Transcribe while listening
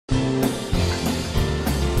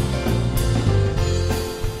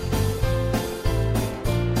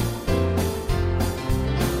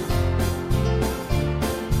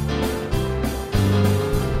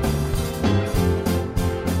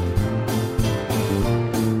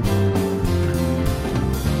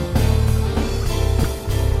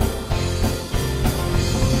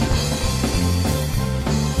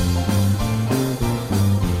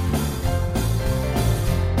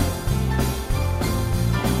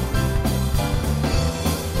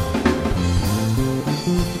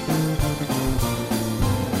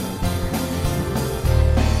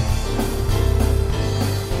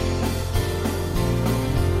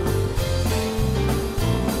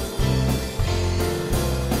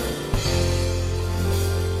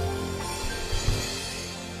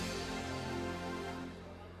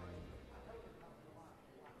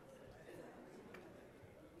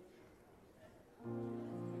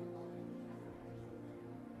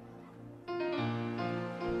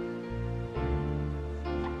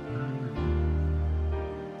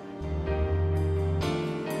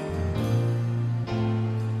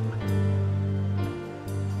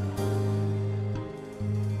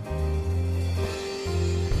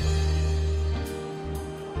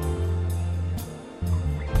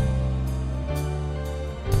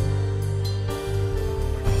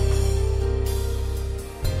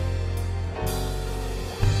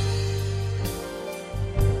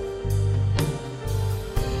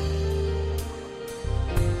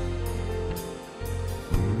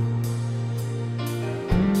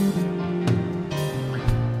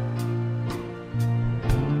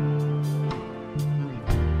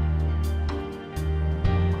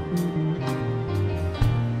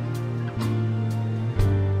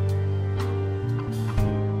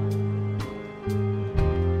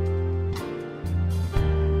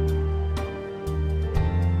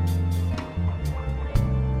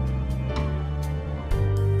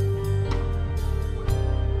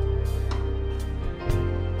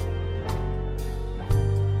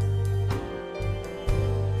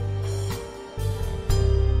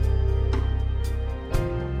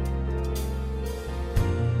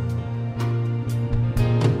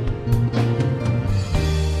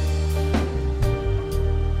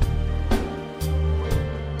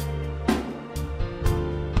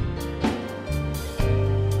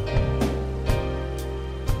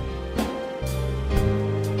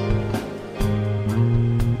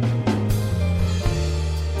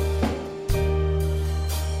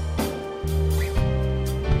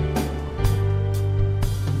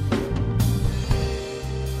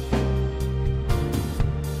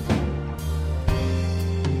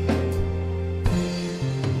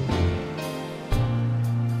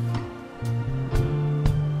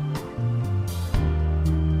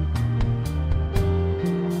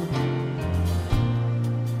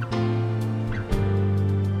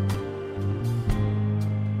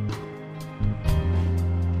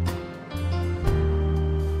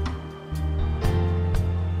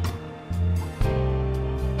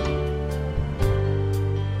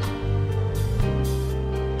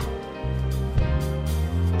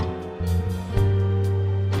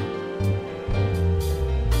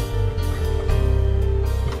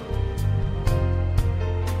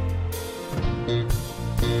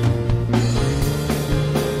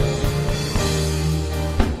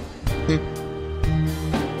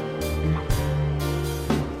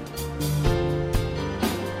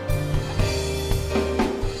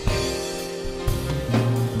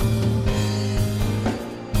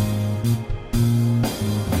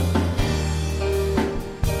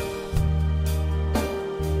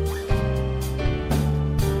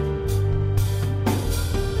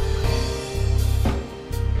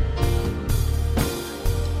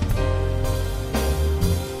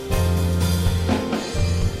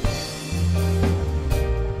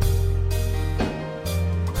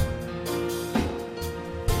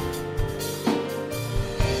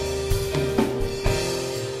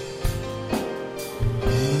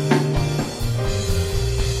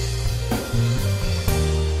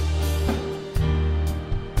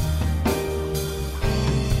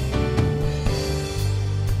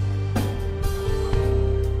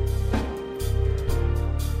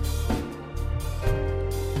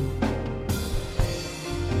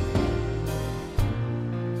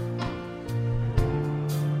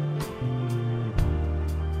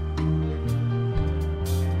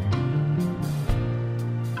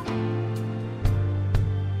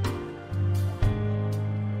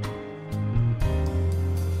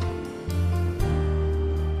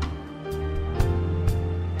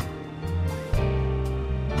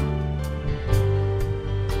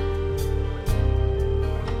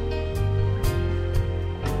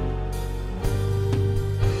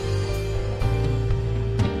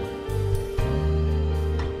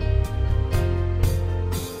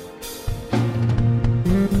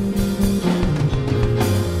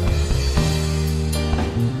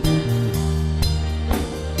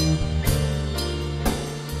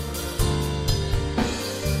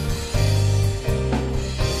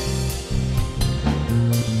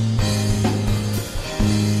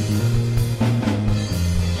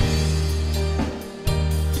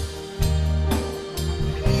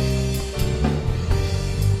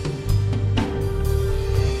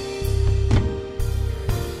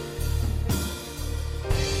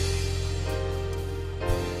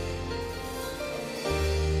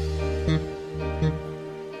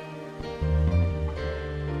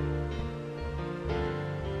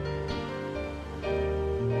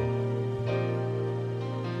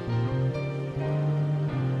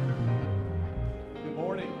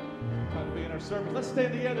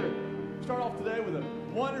stand together. Start off today with a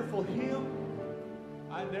wonderful hymn.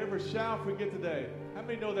 I never shall forget today. How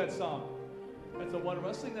many know that song? That's a wonderful.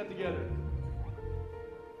 Let's sing that together.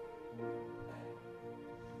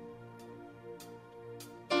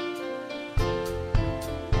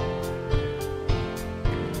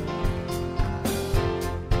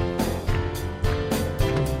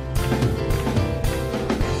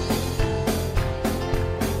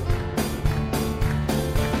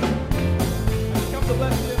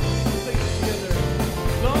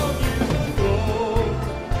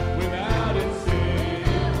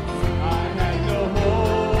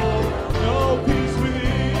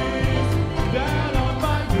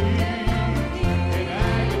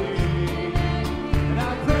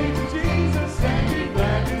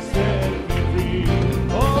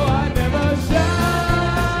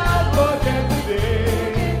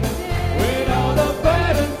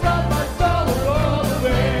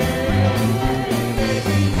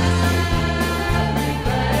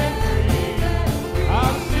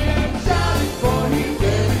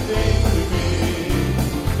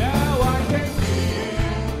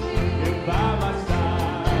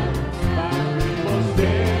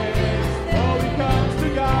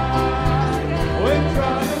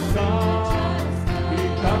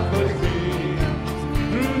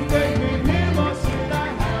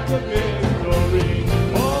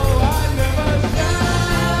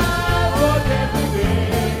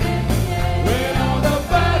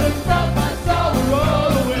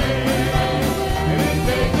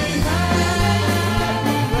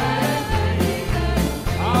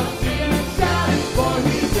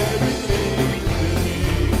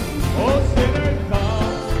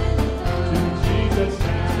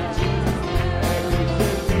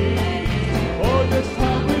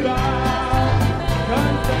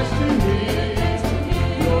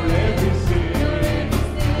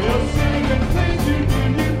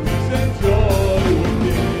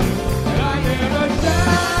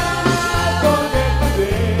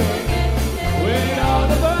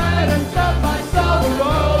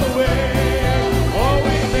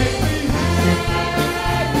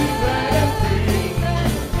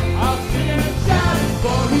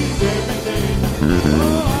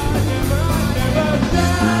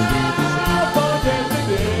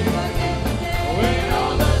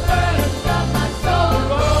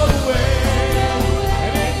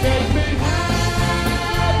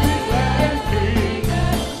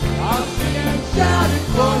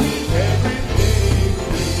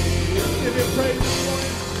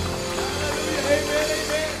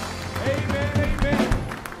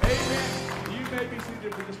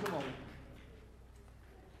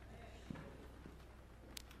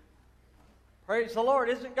 Praise the Lord.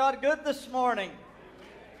 Isn't God good this morning?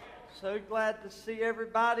 So glad to see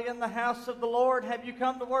everybody in the house of the Lord. Have you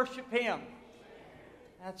come to worship Him?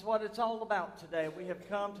 That's what it's all about today. We have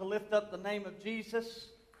come to lift up the name of Jesus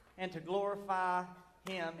and to glorify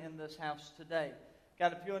Him in this house today.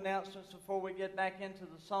 Got a few announcements before we get back into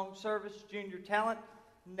the song service. Junior Talent.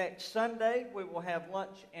 Next Sunday, we will have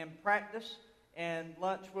lunch and practice, and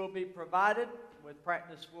lunch will be provided. With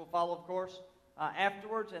practice will follow, of course,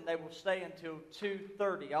 afterwards, and they will stay until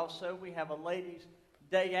 2:30. Also, we have a ladies'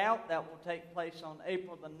 day out that will take place on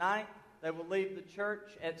April the 9th. They will leave the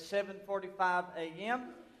church at 7:45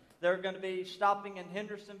 a.m. They're going to be stopping in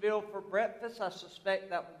Hendersonville for breakfast. I suspect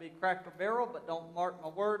that will be Cracker Barrel, but don't mark my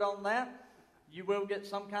word on that. You will get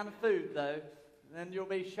some kind of food, though. Then you'll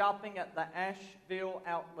be shopping at the Asheville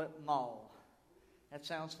Outlet Mall. That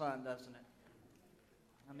sounds fun, doesn't it?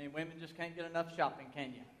 I mean, women just can't get enough shopping,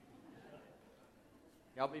 can you?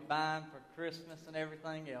 Y'all be buying for Christmas and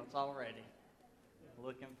everything else already.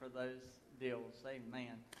 Looking for those deals.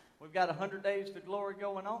 Amen. We've got 100 Days to Glory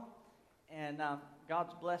going on. And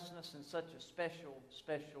God's blessing us in such a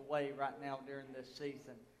special way right now during this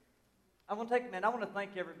season. I want to take a minute. I want to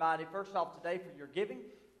thank everybody, first off, today for your giving.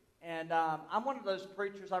 And I'm one of those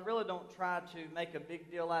preachers, I really don't try to make a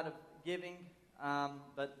big deal out of giving.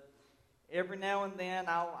 But every now and then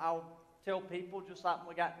I'll tell people, just like when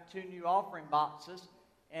we got 2 new offering boxes,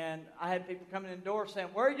 and I had people coming in the door saying,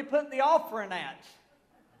 "Where are you putting the offering at?"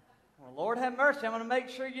 Well, Lord have mercy, I'm going to make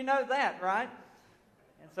sure you know that, right?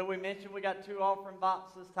 And so we mentioned we got 2 offering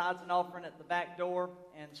boxes, tithes and offering at the back door,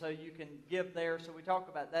 and so you can give there. So we talk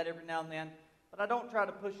about that every now and then. But I don't try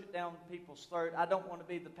to push it down people's throat. I don't want to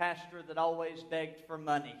be the pastor that always begged for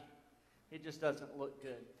money. It just doesn't look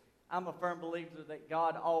good. I'm a firm believer that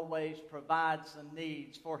God always provides the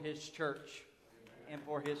needs for His church and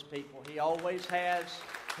for His people. He always has.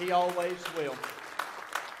 He always will.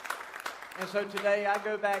 And so today I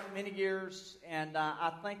go back many years, and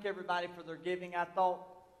I thank everybody for their giving. I thought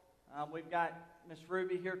we've got Miss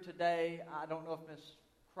Ruby here today. I don't know if Miss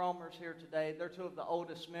Cromer's here today. They're two of the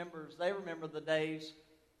oldest members. They remember the days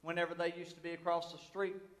whenever they used to be across the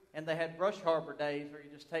street and they had brush harbor days where you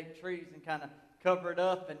just take trees and kind of cover it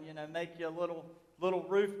up and, make you a little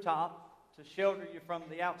rooftop to shelter you from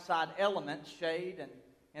the outside elements, shade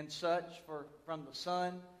and such from the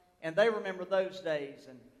sun. And they remember those days,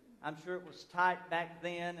 and I'm sure it was tight back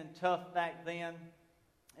then and tough back then.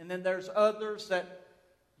 And then there's others that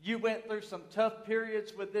you went through some tough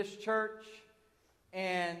periods with this church,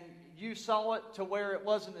 and you saw it to where it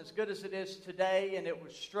wasn't as good as it is today, and it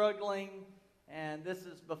was struggling. And this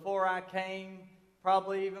is before I came,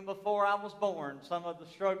 probably even before I was born, some of the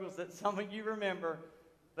struggles that some of you remember.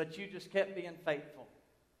 But you just kept being faithful.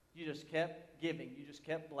 You just kept giving. You just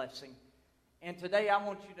kept blessing. And today I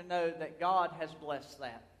want you to know that God has blessed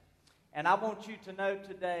that. And I want you to know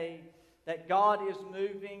today that God is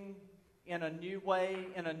moving in a new way,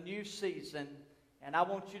 in a new season. And I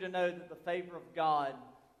want you to know that the favor of God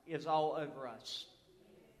is all over us.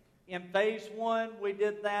 In phase 1, we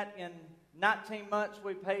did that. In 19 months,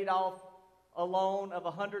 we paid off a loan of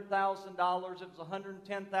 $100,000. It was a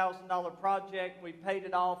 $110,000 project. We paid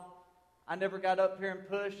it off. I never got up here and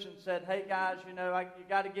pushed and said, hey guys, you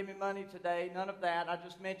got to give me money today. None of that. I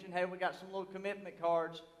just mentioned, hey, we got some little commitment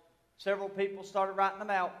cards. Several people started writing them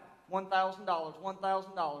out. $1,000,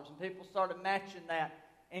 $1,000. And people started matching that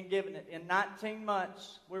and giving it. In 19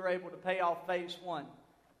 months, we were able to pay off phase 1.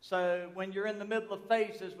 So when you're in the middle of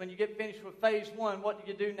phases, when you get finished with phase 1, what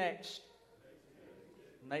do you do next?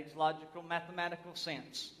 Makes logical, mathematical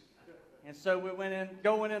sense. And so we went in,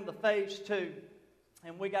 going into phase 2,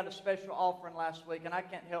 and we got a special offering last week, and I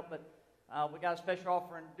can't help but, we got a special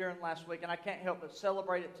offering during last week, and I can't help but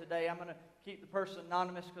celebrate it today. I'm going to keep the person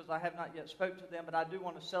anonymous because I have not yet spoke to them, but I do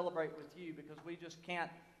want to celebrate with you because we just can't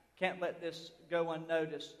let this go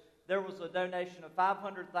unnoticed. There was a donation of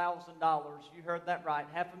 $500,000. You heard that right,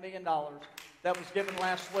 $500,000 that was given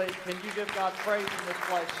last week. Can you give God praise in this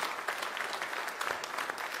place?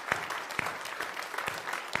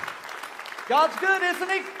 God's good, isn't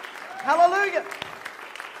He? Hallelujah.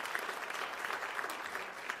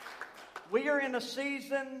 We are in a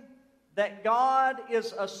season that God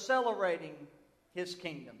is accelerating His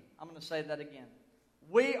kingdom. I'm going to say that again.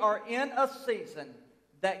 We are in a season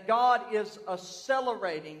that God is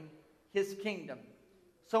accelerating His kingdom.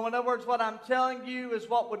 So in other words, what I'm telling you is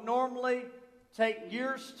what would normally take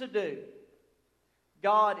years to do.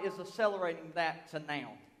 God is accelerating that to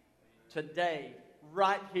now. Today.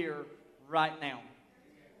 Right here. Right now.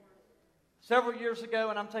 Several years ago,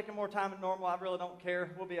 and I'm taking more time than normal, I really don't care,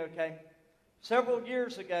 we'll be okay. Several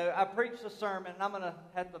years ago, I preached a sermon, and I'm going to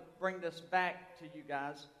have to bring this back to you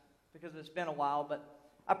guys because it's been a while, but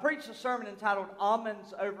I preached a sermon entitled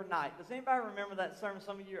Almonds Overnight. Does anybody remember that sermon?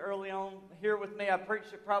 Some of you early on here with me, I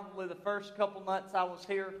preached it probably the first couple months I was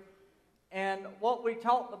here, and what we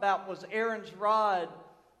talked about was Aaron's rod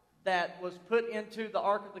that was put into the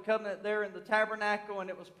Ark of the Covenant there in the tabernacle,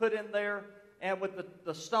 and it was put in there, and with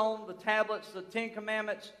the stone, the tablets, the 10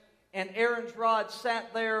 Commandments, and Aaron's rod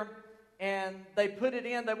sat there, and they put it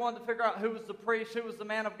in. They wanted to figure out who was the priest, who was the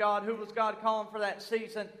man of God, who was God calling for that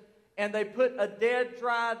season, and they put a dead,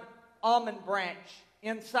 dried almond branch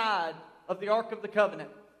inside of the Ark of the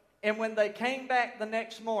Covenant. And when they came back the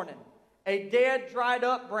next morning, a dead, dried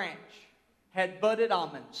up branch had budded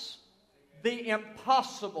almonds. The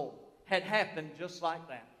impossible had happened just like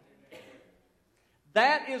that.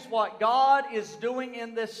 That is what God is doing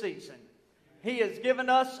in this season. He has given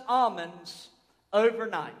us almonds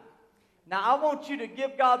overnight. Now, I want you to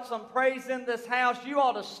give God some praise in this house. You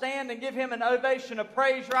ought to stand and give Him an ovation of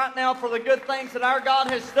praise right now for the good things that our God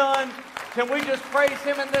has done. Can we just praise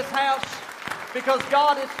Him in this house? Because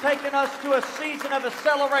God has taken us to a season of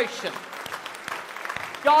acceleration.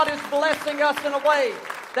 God is blessing us in a way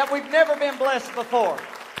that we've never been blessed before.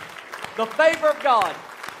 The favor of God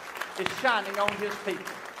is shining on His people.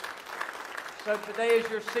 So today as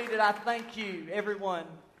you're seated, I thank you, everyone,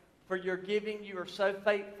 for your giving. You are so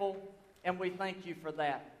faithful, and we thank you for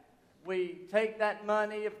that. We take that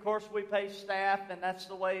money, of course we pay staff, and that's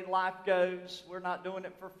the way life goes. We're not doing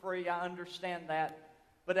it for free, I understand that.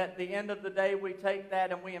 But at the end of the day, we take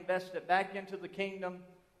that and we invest it back into the kingdom.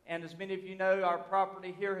 And as many of you know, our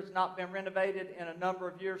property here has not been renovated in a number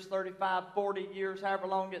of years, 35, 40 years, however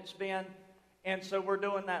long it's been. And so we're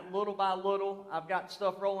doing that little by little. I've got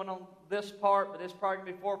stuff rolling on this part, but it's probably going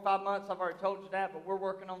to be 4 or 5 months. I've already told you that, but we're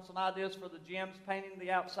working on some ideas for the gyms, painting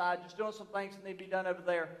the outside, just doing some things that need to be done over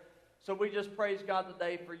there. So we just praise God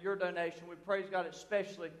today for your donation. We praise God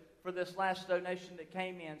especially for this last donation that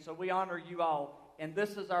came in. So we honor you all. and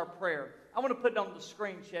this is our prayer. I want to put it on the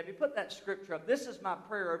screen, Chevy. Put that scripture up. This is my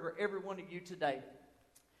prayer over every one of you today.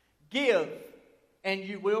 Give, and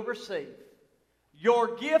you will receive.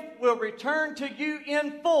 Your gift will return to you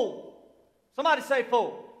in full. Somebody say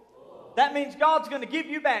full. That means God's going to give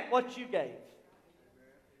you back what you gave.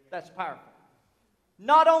 That's powerful.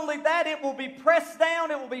 Not only that, it will be pressed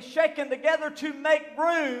down, it will be shaken together to make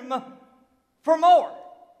room for more.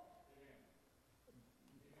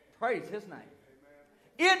 Praise His name.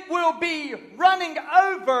 It will be running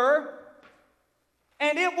over,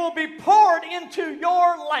 and it will be poured into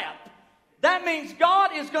your lap. That means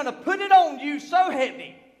God is going to put it on you so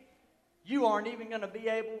heavy, you aren't even going to be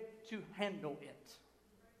able to handle it.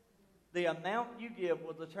 The amount you give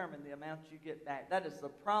will determine the amount you get back. That is the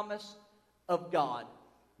promise of God.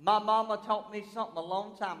 My mama taught me something a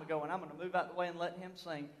long time ago, and I'm going to move out the way and let him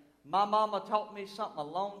sing. My mama taught me something a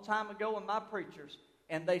long time ago, and my preachers,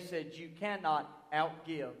 and they said, you cannot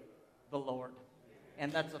outgive the Lord.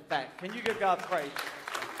 And that's a fact. Can you give God praise?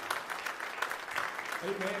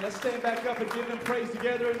 Amen. Let's stand back up and give Him praise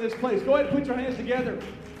together in this place. Go ahead and put your hands together.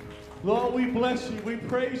 Lord, we bless you. We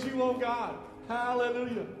praise you, oh God.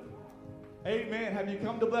 Hallelujah. Amen. Have you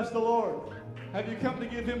come to bless the Lord? Have you come to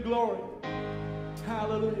give Him glory?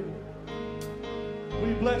 Hallelujah.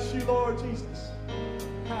 We bless you, Lord Jesus.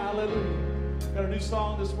 Hallelujah. Got a new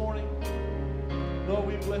song this morning. Lord,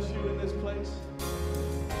 we bless you in this place.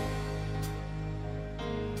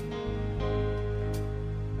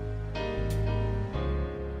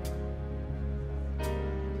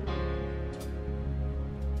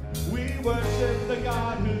 We worship the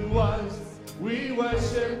God who was. We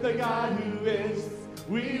worship the God who is.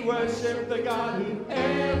 We worship the God who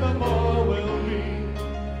evermore will be.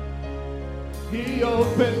 He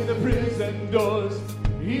opened the prison doors.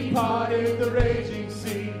 He parted the raging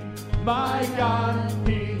sea. My God,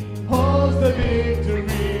 He holds the victory.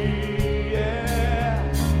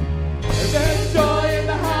 Yeah. There's joy in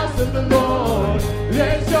the house of the Lord.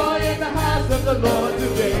 There's joy in the house of the Lord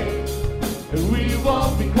today. We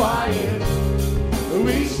won't be quiet.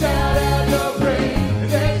 We shout out your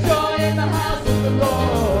praise. There's joy in the house of the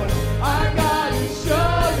Lord. Our God is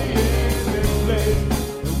surely in this place.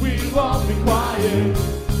 We won't be quiet.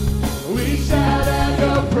 We shout out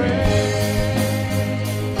your praise.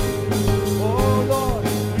 Oh Lord,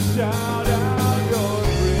 we shout out your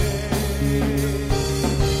praise.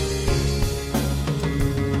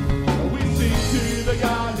 We sing to the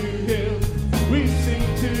God who heals. We sing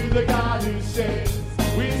to the God who saves.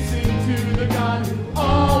 We sing to the God who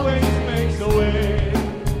always makes a way.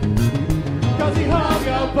 'Cause He hung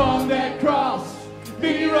up on that cross,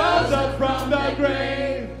 then He rose up from the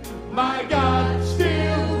grave. My God,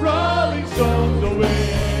 still rolling stones away.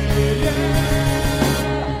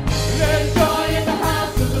 Yeah. There's joy in the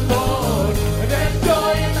house of the Lord. There's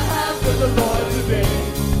joy in the house of the Lord today.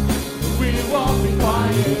 We won't be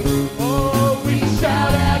quiet. Oh, we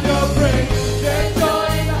shout out your praise. There's joy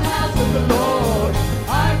in the house of the Lord.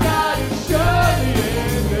 Our God is surely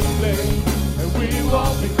in this place. And we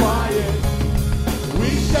won't be quiet. We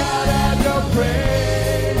shout out your praise.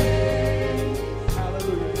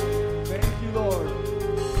 Hallelujah. Thank you, Lord.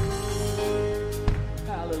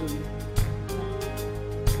 Hallelujah.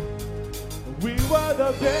 We were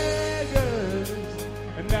the beggars,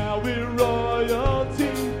 and now we're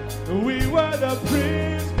royalty. We were the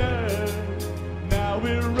prisoners, now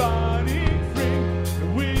we're running free.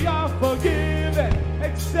 We are forgiven,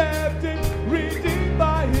 accepted, redeemed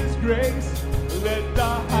by His grace. Let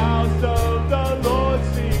the house of the Lord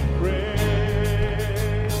sing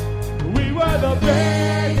praise. We were the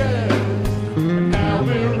beggars, and now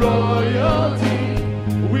we're royalty.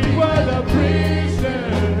 We were the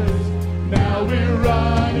prisoners, now we're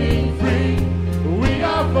running free. We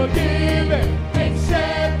are forgiven,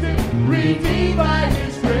 accepted, redeemed by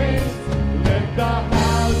His grace. Let the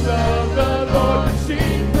house of the Lord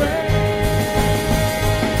sing praise.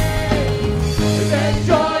 There's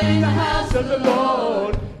joy in the house of the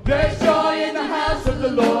Lord. There's joy in the house of the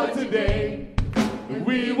Lord today.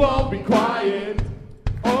 We won't be quiet.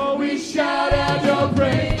 Oh, we shout out your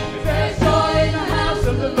praise. There's joy in the house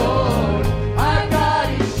of the Lord. Our God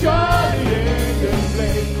is surely in this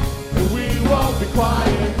place. We won't be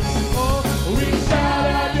quiet. Oh, we shout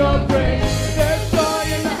out your praise. There's joy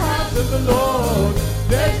in the house of the Lord.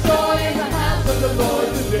 There's joy in the house of the Lord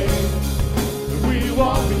today. We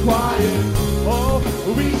won't be quiet. Oh,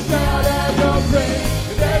 we shout out your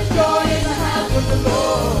praise. There's joy in the house of the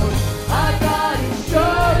Lord. Our God is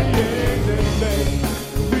surely in this place.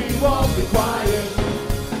 We won't be quiet.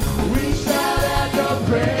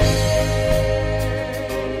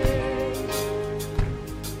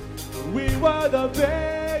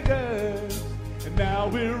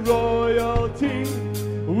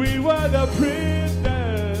 were the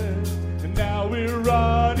prisoners, and now we're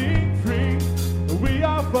running free. We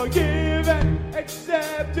are forgiven,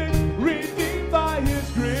 accepted, redeemed by His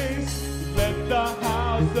grace. Let the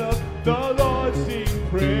house of the Lord sing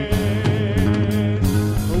praise.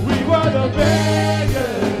 We were the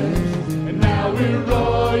beggars, and now we're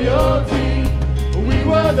royalty. We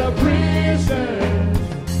were the prisoners,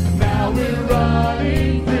 and now we're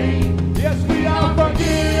running free. Yes, we are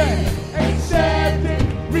forgiven, accepted,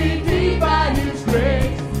 redeemed by His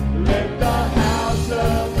grace. Let the house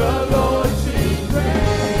of the Lord sing praise.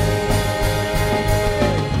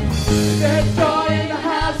 There's joy in the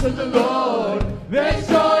house of the Lord. There's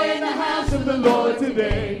joy in the house of the Lord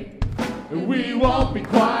today. We won't be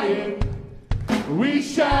quiet. We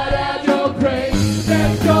shout out your praise.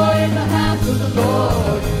 There's joy in the house of the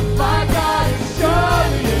Lord. My God is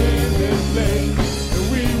surely in this place.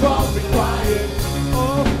 We won't be quiet.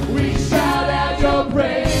 Oh, we shout out your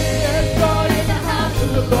praise. There's joy in the house of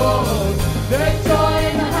the Lord. There's joy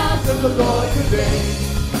in the house of the Lord today.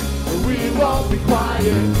 We won't be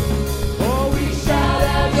quiet. Oh, we shout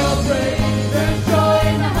out your praise. There's joy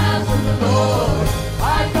in the house of the Lord.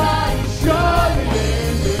 Our God is surely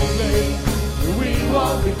in this place. We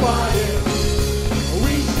won't be quiet.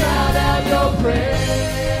 We shout out your praise.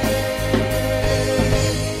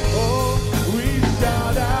 Oh, we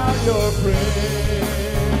shout out your praise.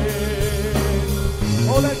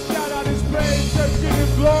 Oh, let's shout out His praise. Church, give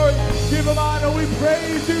Him glory. Give Him honor. We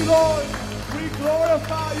praise you, Lord. We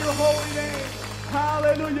glorify your holy name.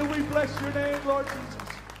 Hallelujah. We bless your name, Lord Jesus.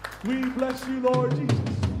 We bless you, Lord Jesus.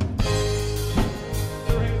 Put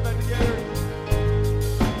your hands back together.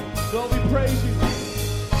 Lord, we praise you.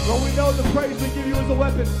 Lord, we know the praise we give you is a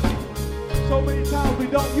weapon. So many times we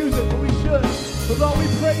don't use it, but we should. But Lord, we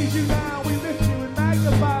praise you now. We lift you and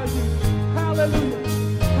magnify you. Hallelujah.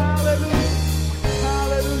 Hallelujah.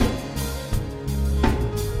 Hallelujah.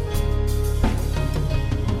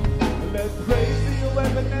 Let praise be a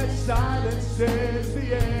weapon that silences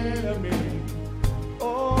the enemy.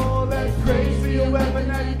 Oh, let praise be a weapon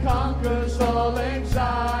that conquers all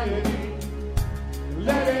anxiety.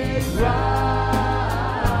 Let it rise.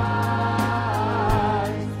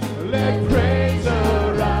 Let praise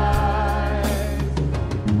arise.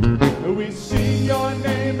 We sing your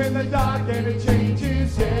name in the dark and it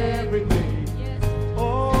changes everything.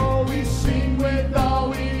 Oh, we sing with all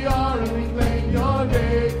we are and we claim your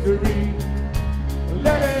victory.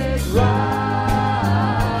 Let it rise.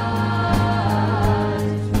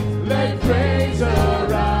 Let praise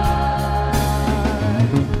arise.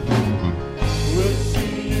 We'll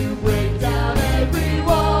see you break down every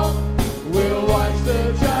wall. We'll watch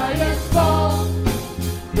the giants fall.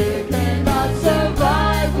 They cannot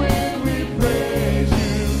survive when we praise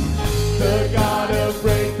you. The God of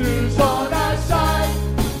breakthroughs on our side,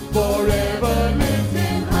 forever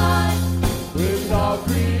lifting high. With all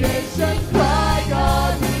creation cry,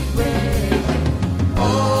 God, we praise you. Oh,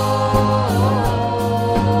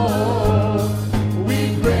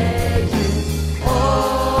 we praise you. Oh,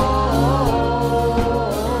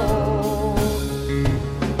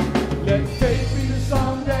 let faith be the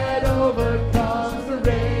song that overcomes the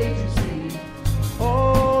raging sea.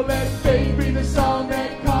 Oh, let faith be the song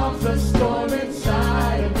that calms the storm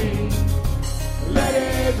inside of me. Let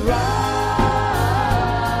it rise.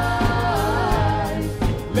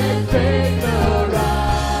 Let faith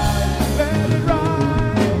arise. Let it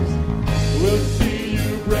rise. We'll see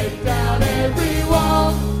you break down every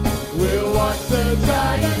wall. We'll watch the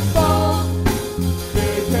giants fall.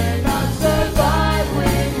 They cannot survive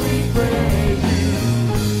when we praise you.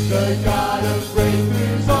 The God of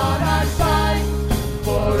breakthroughs on our side,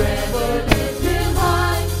 forever lifted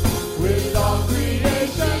high. With all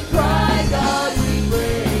creation cry, God, we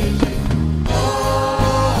praise you.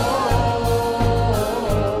 Oh,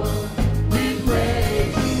 we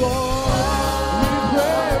praise you, Lord. We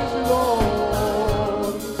praise you,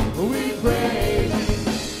 Lord. We praise you.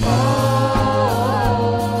 Oh,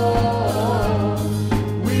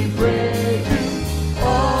 we praise you. Oh,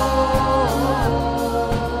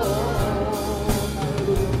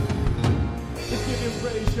 let's give Him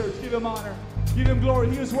praise, church. Give Him honor. Give Him glory.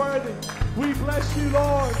 He is worthy. We bless you,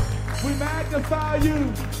 Lord. We magnify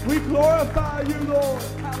you. We glorify you, Lord.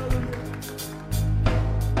 Hallelujah.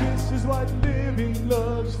 This is what living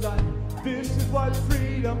looks like. This is what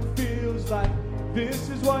freedom feels like. This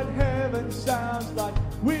is what heaven sounds like.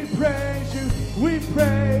 We praise you. We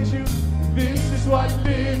praise you. This is what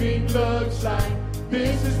living looks like.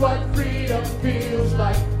 This is what freedom feels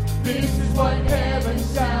like. This is what heaven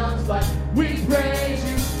sounds like. We praise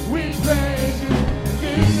you. We praise you.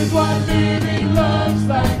 This is what living looks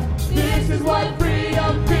like. This is what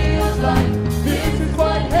freedom feels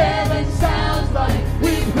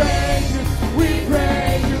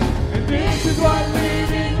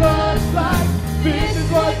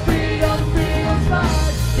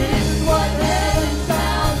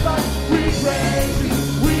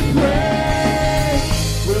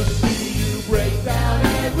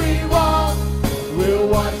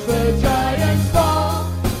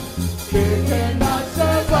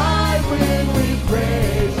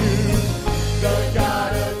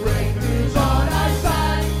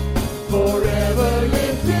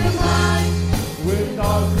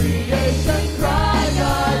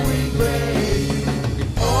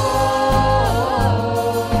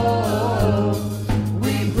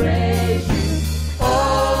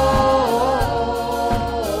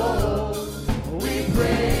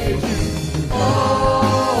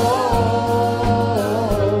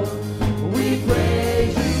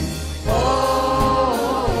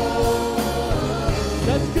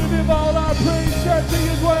praise, church. He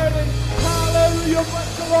is worthy. Hallelujah.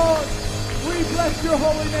 Bless the Lord. We bless your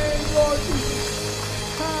holy name, Lord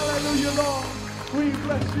Jesus. Hallelujah, Lord. We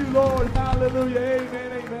bless you, Lord. Hallelujah.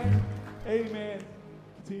 Amen. Amen. Amen.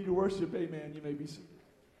 Continue to worship. Amen. You may be seated.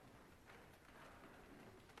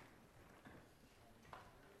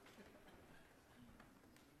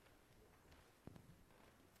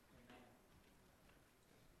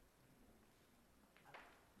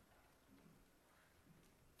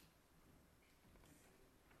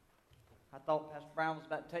 I thought Pastor Brown was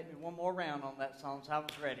about to take me one more round on that song, so I was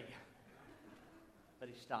ready. But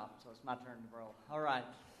he stopped, so it's my turn to roll. All right.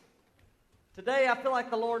 Today, I feel like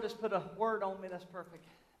the Lord has put a word on me that's perfect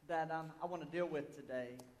that I want to deal with today.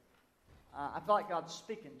 I feel like God's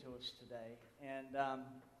speaking to us today. And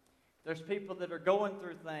there's people that are going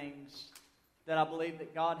through things that I believe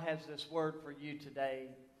that God has this word for you today.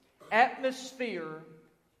 Atmosphere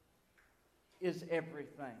is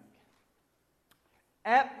everything.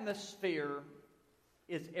 Atmosphere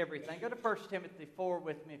is everything. Go to 1 Timothy 4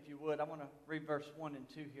 with me if you would. I want to read verse 1 and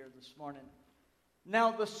 2 here this morning. Now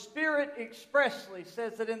the Spirit expressly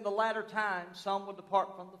says that in the latter times some will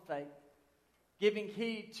depart from the faith, giving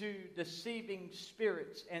heed to deceiving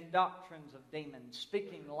spirits and doctrines of demons,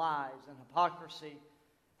 speaking lies and hypocrisy,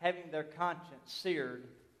 having their conscience seared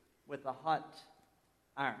with a hot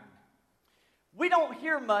iron. We don't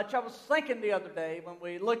hear much. I was thinking the other day when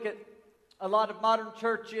we look at a lot of modern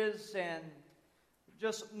churches and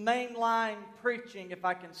just mainline preaching, if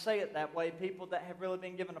I can say it that way, people that have really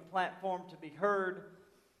been given a platform to be heard.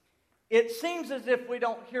 It seems as if we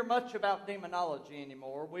don't hear much about demonology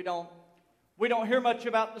anymore. We don't hear much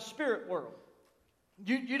about the spirit world.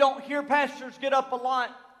 You don't hear pastors get up a lot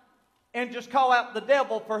and just call out the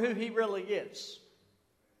devil for who he really is.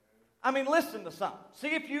 I mean, listen to something.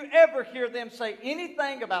 See, if you ever hear them say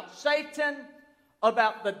anything about Satan,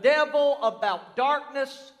 about the devil, about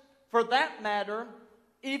darkness, for that matter,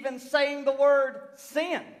 even saying the word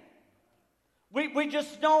sin. We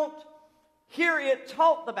just don't hear it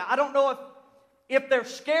talked about. I don't know if they're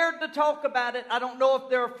scared to talk about it. I don't know if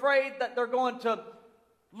they're afraid that they're going to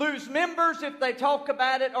lose members if they talk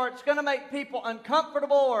about it, or it's going to make people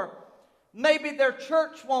uncomfortable, or maybe their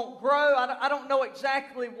church won't grow. I don't know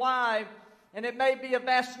exactly why, and it may be a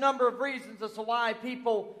vast number of reasons as to why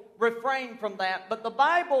people refrain from that. But the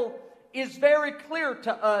Bible is very clear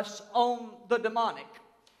to us on the demonic.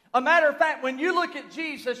 A matter of fact, when you look at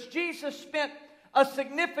Jesus, Jesus spent a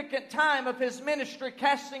significant time of his ministry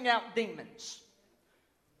casting out demons.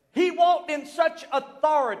 He walked in such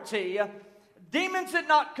authority. Demons did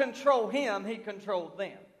not control him, he controlled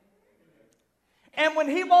them. And when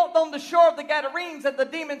he walked on the shore of the Gadarenes and the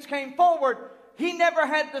demons came forward, he never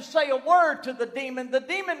had to say a word to the demon. The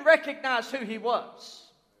demon recognized who he was.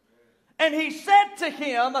 And he said to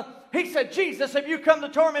him, he said, Jesus, have you come to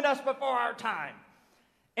torment us before our time?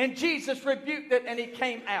 And Jesus rebuked it and he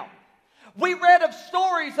came out. We read of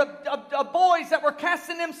stories of boys that were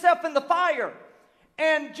casting themselves in the fire.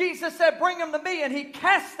 And Jesus said, bring them to me. And he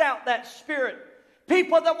cast out that spirit.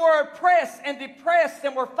 People that were oppressed and depressed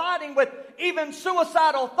and were fighting with even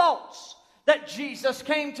suicidal thoughts. That Jesus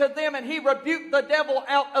came to them and he rebuked the devil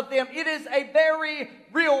out of them. It is a very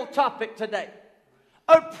real topic today.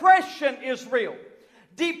 Oppression is real.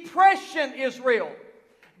 Depression is real.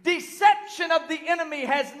 Deception of the enemy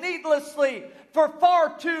has needlessly, for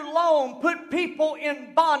far too long, put people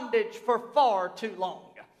in bondage for far too long.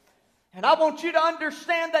 And I want you to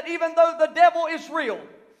understand that even though the devil is real,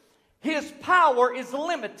 his power is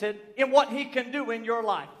limited in what he can do in your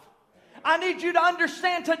life. I need you to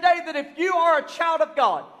understand today that if you are a child of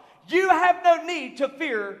God, you have no need to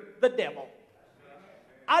fear the devil.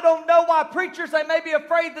 I don't know why preachers, they may be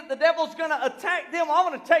afraid that the devil's going to attack them. I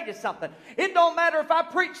want to tell you something. It don't matter if I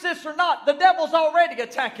preach this or not. The devil's already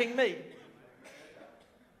attacking me.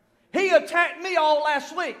 He attacked me all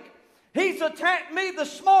last week. He's attacked me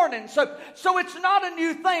this morning. So it's not a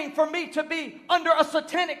new thing for me to be under a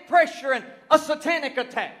satanic pressure and a satanic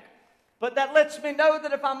attack. But that lets me know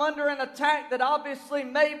that if I'm under an attack, that obviously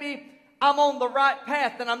maybe I'm on the right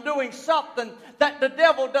path and I'm doing something that the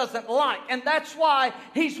devil doesn't like. And that's why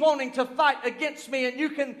he's wanting to fight against me. And you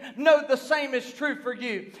can know the same is true for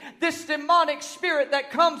you. This demonic spirit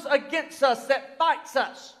that comes against us, that fights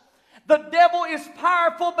us. The devil is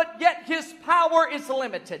powerful, but yet his power is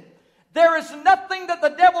limited. There is nothing that the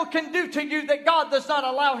devil can do to you that God does not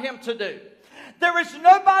allow him to do. There is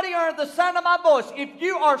nobody under the sound of my voice. If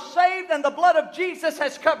you are saved and the blood of Jesus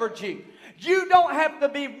has covered you, you don't have to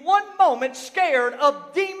be one moment scared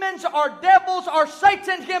of demons or devils or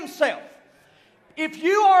Satan himself. If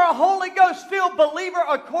you are a Holy Ghost-filled believer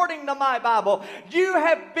according to my Bible, you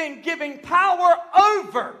have been given power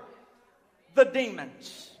over the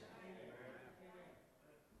demons.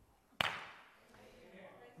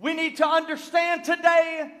 We need to understand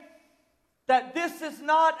today that this is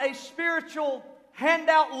not a spiritual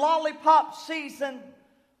handout lollipop season.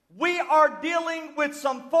 We are dealing with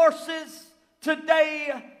some forces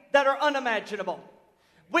today that are unimaginable.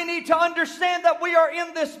 We need to understand that we are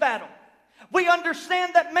in this battle. We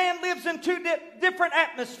understand that man lives in two different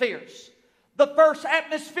atmospheres. The first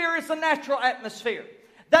atmosphere is a natural atmosphere.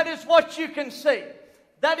 That is what you can see.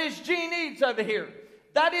 That is Gene Eads over here.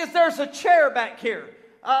 That is, there's a chair back here.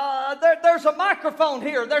 There's a microphone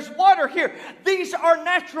here. There's water here. These are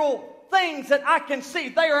natural things that I can see.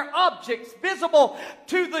 They are objects visible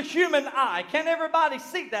to the human eye. Can everybody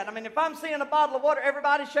see that? I mean, if I'm seeing a bottle of water,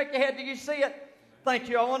 everybody shake your head. Do you see it? Thank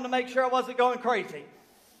you. I wanted to make sure I wasn't going crazy.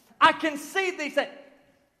 I can see these things.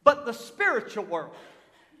 But the spiritual world,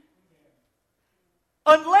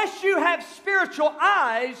 unless you have spiritual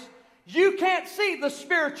eyes, you can't see the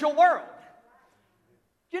spiritual world.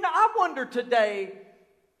 You know, I wonder today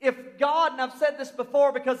if God, and I've said this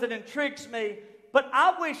before because it intrigues me, but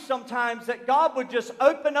I wish sometimes that God would just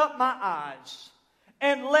open up my eyes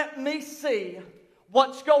and let me see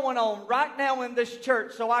what's going on right now in this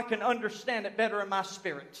church so I can understand it better in my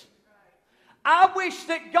spirit. I wish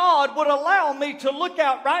that God would allow me to look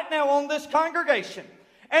out right now on this congregation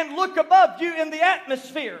and look above you in the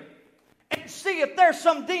atmosphere and see if there's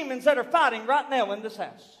some demons that are fighting right now in this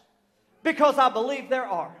house. Because I believe there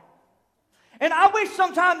are. And I wish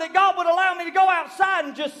sometime that God would allow me to go outside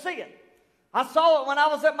and just see it. I saw it when I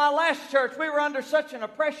was at my last church. We were under such an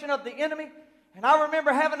oppression of the enemy. And I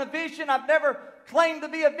remember having a vision. I've never claimed to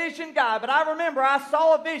be a vision guy, but I remember I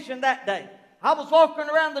saw a vision that day. I was walking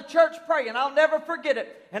around the church praying. I'll never forget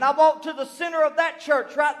it. And I walked to the center of that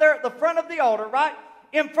church right there at the front of the altar, right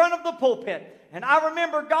in front of the pulpit. And I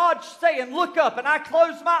remember God saying, look up. And I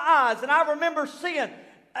closed my eyes. And I remember seeing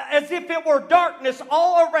as if it were darkness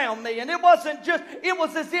all around me. And it was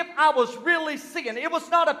as if I was really seeing. It was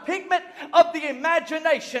not a pigment of the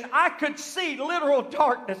imagination. I could see literal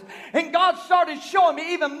darkness. And God started showing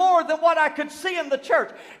me even more than what I could see in the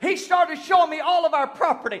church. He started showing me all of our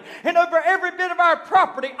property. And over every bit of our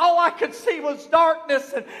property, all I could see was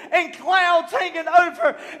darkness and clouds hanging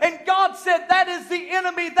over. And God said, that is the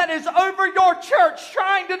enemy that is over your church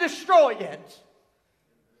trying to destroy it.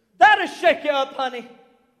 That'll shake you up, honey.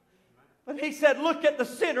 But he said, look at the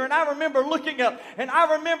center. And I remember looking up. And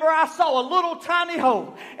I remember I saw a little tiny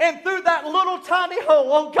hole. And through that little tiny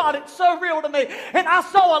hole, oh God, it's so real to me. And I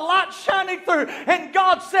saw a light shining through. And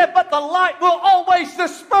God said, but the light will always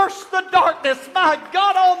disperse the darkness. My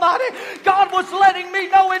God Almighty. God was letting me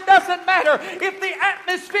know it doesn't matter if the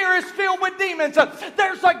atmosphere is filled with demons.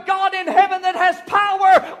 There's a God in heaven that has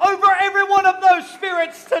power over every one of those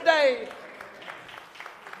spirits today.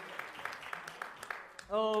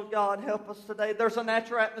 Oh, God, help us today. There's a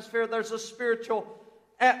natural atmosphere. There's a spiritual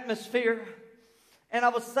atmosphere. And I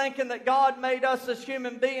was thinking that God made us as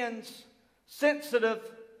human beings sensitive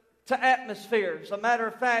to atmospheres. As a matter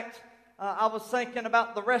of fact, I was thinking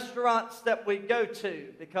about the restaurants that we go to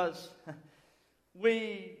because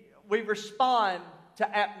we respond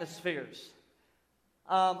to atmospheres.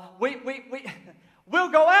 We'll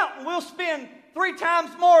go out and we'll spend 3 times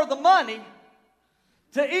more of the money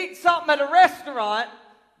to eat something at a restaurant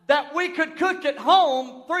that we could cook at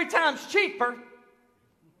home 3 times cheaper.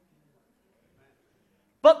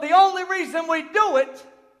 But the only reason we do it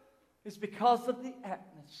is because of the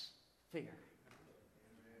atmosphere.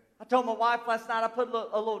 I told my wife last night, I put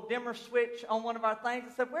a little dimmer switch on one of our things.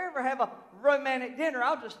 I said, if we ever have a romantic dinner,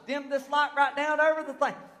 I'll just dim this light right down over the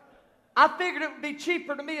thing. I figured it would be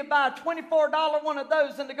cheaper to me to buy a $24 one of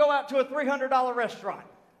those than to go out to a $300 restaurant.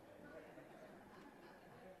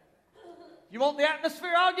 You want the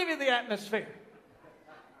atmosphere? I'll give you the atmosphere.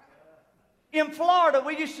 In Florida,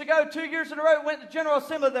 we used to go 2 years in a row. We went to General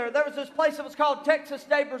Assembly there. There was this place that was called Texas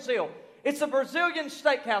de Brazil. It's a Brazilian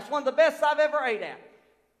steakhouse, one of the best I've ever ate at.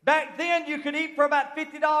 Back then, you could eat for about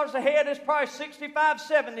 $50 a head. It's probably $65,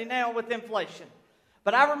 $70 now with inflation.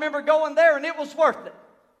 But I remember going there, and it was worth it.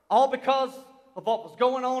 All because of what was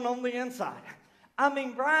going on the inside. I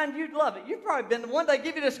mean, Brian, you'd love it. You've probably been the one. They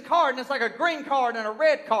give you this card, and it's like a green card and a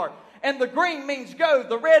red card. And the green means go,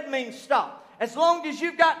 the red means stop. As long as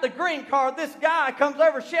you've got the green card, this guy comes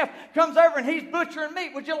over, chef, comes over and he's butchering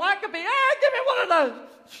meat. Would you like a beef? Give me one of those.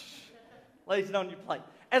 Lays it on your plate.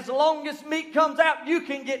 As long as meat comes out, you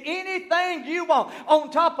can get anything you want. On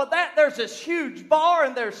top of that, there's this huge bar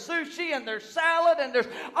and there's sushi and there's salad and there's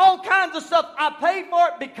all kinds of stuff. I pay for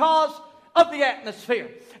it because of the atmosphere.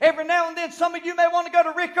 Every now and then, some of you may want to go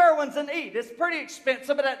to Rick Irwin's and eat. It's pretty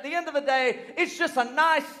expensive, but at the end of the day, it's just a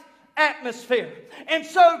nice atmosphere. And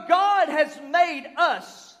so God has made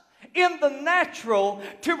us in the natural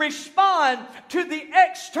to respond to the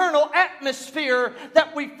external atmosphere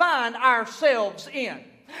that we find ourselves in.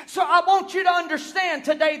 So I want you to understand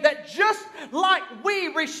today that just like we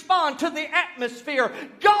respond to the atmosphere,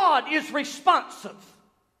 God is responsive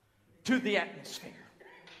to the atmosphere.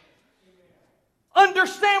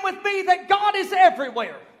 Understand with me that God is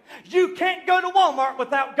everywhere. You can't go to Walmart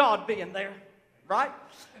without God being there, right?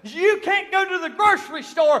 You can't go to the grocery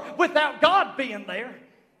store without God being there.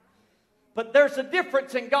 But there's a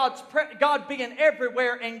difference in God being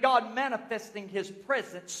everywhere and God manifesting His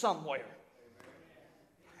presence somewhere.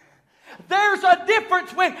 There's a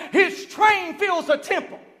difference when His train fills a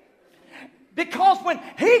temple. Because when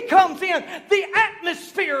He comes in, the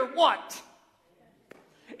atmosphere, what?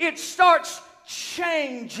 It starts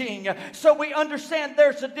changing. So we understand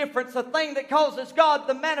there's a difference. The thing that causes God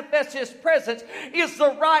to manifest His presence is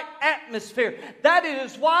the right atmosphere. That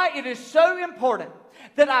is why it is so important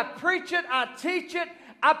that I preach it, I teach it.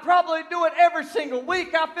 I probably do it every single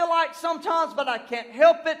week, I feel like sometimes, but I can't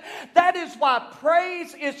help it. That is why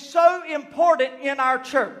praise is so important in our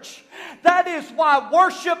church. That is why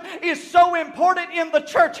worship is so important in the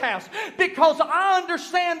church house. Because I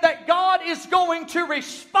understand that God is going to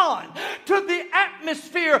respond to the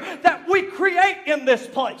atmosphere that we create in this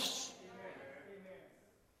place.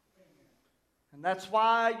 And that's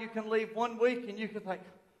why you can leave one week and you can think,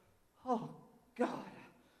 oh God,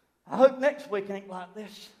 I hope next week ain't like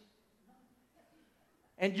this.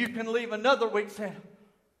 And you can leave another week saying,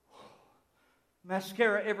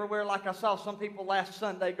 mascara everywhere, like I saw some people last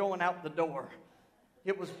Sunday going out the door.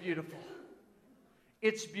 It was beautiful.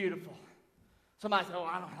 It's beautiful. Somebody said, oh,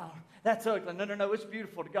 I don't know. That's ugly. No, it's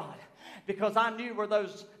beautiful to God. Because I knew where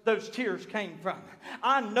those tears came from.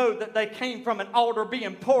 I know that they came from an altar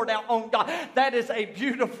being poured out on God. That is a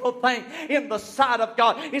beautiful thing in the sight of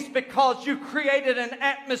God. It's because you created an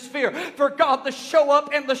atmosphere for God to show up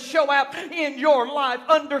and to show out in your life.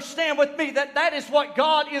 Understand with me that that is what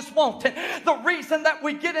God is wanting. The reason that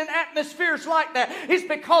we get in atmospheres like that is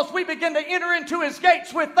because we begin to enter into His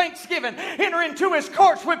gates with thanksgiving. Enter into His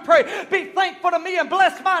courts with praise. Be thankful to me and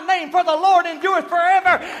bless my name, for the Lord endureth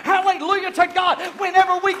forever. Hallelujah to God.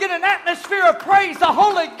 Whenever we get an atmosphere of praise, the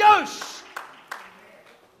Holy Ghost.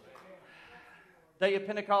 Day of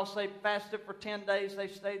Pentecost, they fasted for 10 days. They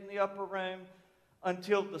stayed in the upper room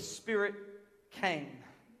until the Spirit came.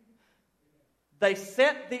 They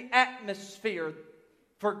set the atmosphere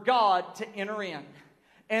for God to enter in.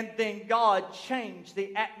 And then God changed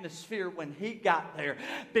the atmosphere when He got there,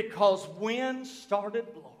 because wind started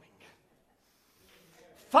blowing.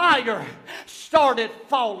 Fire started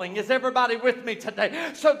falling. Is everybody with me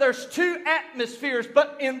today? So there's two atmospheres,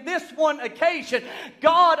 but in this one occasion,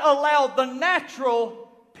 God allowed the natural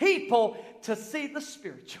people to see the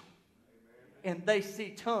spiritual. And they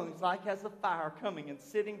see tongues like as a fire coming and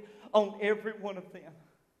sitting on every one of them.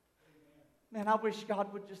 Man, I wish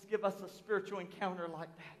God would just give us a spiritual encounter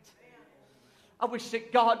like that. I wish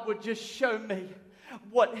that God would just show me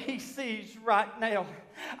what He sees right now.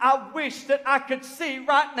 I wish that I could see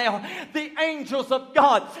right now the angels of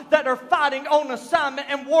God that are fighting on assignment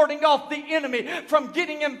and warding off the enemy from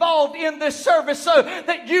getting involved in this service so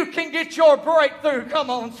that you can get your breakthrough. Come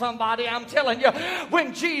on, somebody, I'm telling you,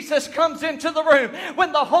 when Jesus comes into the room,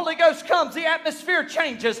 when the Holy Ghost comes, the atmosphere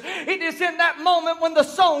changes. It is in that moment when the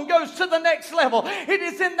song goes to the next level. It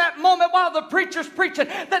is in that moment while the preacher's preaching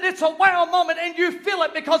that it's a wow moment, and you feel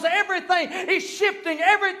it because everything is shifting,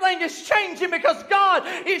 everything is changing because God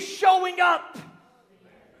is showing up.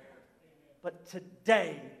 But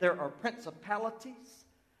today there are principalities,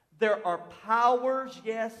 there are powers,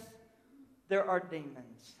 yes, there are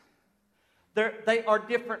demons. They are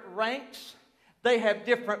different ranks, they have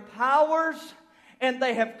different powers, and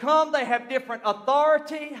they have different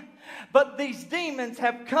authority. But these demons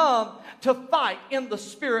have come to fight in the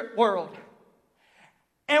spirit world.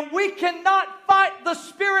 And we cannot fight the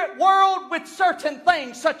spirit world with certain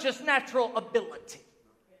things such as natural ability.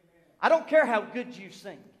 I don't care how good you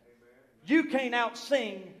sing. You can't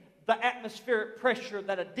out-sing the atmospheric pressure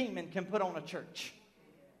that a demon can put on a church.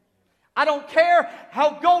 I don't care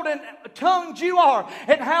how golden-tongued you are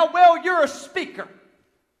and how well you're a speaker.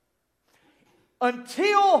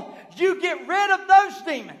 Until you get rid of those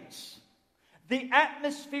demons, the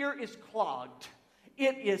atmosphere is clogged.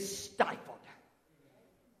 It is stifled.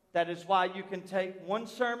 That is why you can take one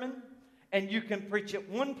sermon and you can preach it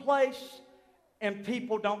one place, and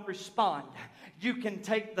people don't respond, you can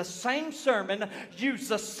take the same sermon, use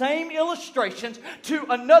the same illustrations to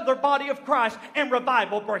another body of Christ, and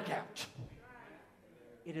revival break out.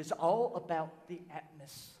 It is all about the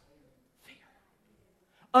atmosphere.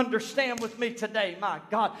 Understand with me today, my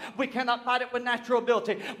God, we cannot fight it with natural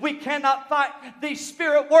ability. We cannot fight the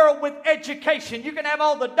spirit world with education. You can have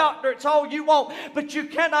all the doctorates, all you want, but you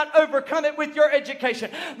cannot overcome it with your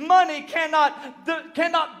education. Money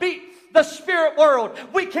cannot beat the spirit world.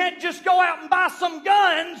 We can't just go out and buy some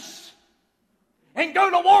guns and go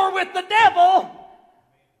to war with the devil.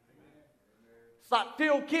 It's like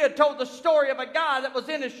Phil Kidd told the story of a guy that was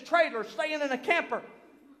in his trailer staying in a camper.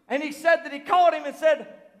 And he said that he called him and said,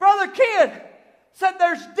 "Brother Kidd," said,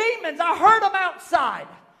 "there's demons. I heard them outside."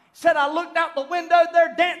 Said, "I looked out the window.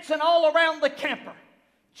 They're dancing all around the camper,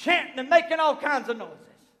 chanting and making all kinds of noises."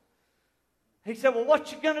 He said, "Well,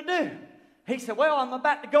 what you going to do?" He said, "Well, I'm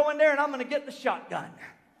about to go in there and I'm going to get the shotgun."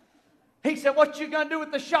 He said, "What you going to do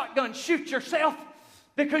with the shotgun? Shoot yourself?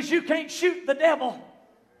 Because you can't shoot the devil.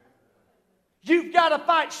 You've got to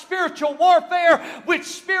fight spiritual warfare with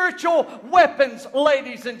spiritual weapons,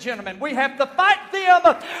 ladies and gentlemen. We have to fight them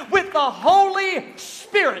with the Holy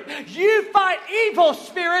Spirit. You fight evil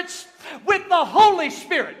spirits with the Holy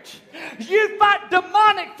Spirit. You fight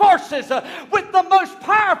demonic forces with the most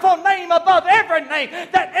powerful name above every name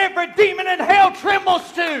that every demon in hell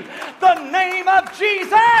trembles to, the name of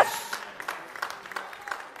Jesus.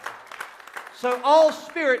 So all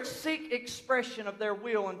spirits seek expression of their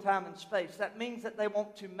will in time and space. That means that they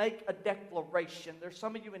want to make a declaration. There's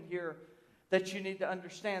some of you in here that you need to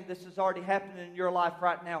understand this is already happening in your life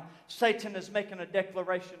right now. Satan is making a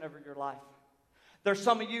declaration over your life. There's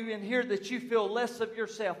some of you in here that you feel less of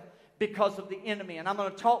yourself because of the enemy. And I'm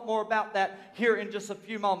going to talk more about that here in just a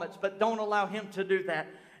few moments. But don't allow him to do that.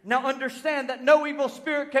 Now understand that no evil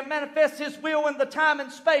spirit can manifest his will in the time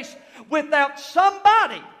and space without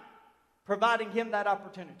somebody providing him that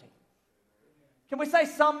opportunity. Can we say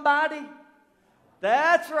somebody?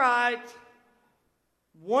 That's right.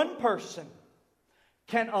 One person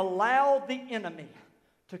can allow the enemy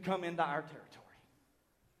to come into our territory.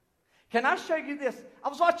 Can I show you this? I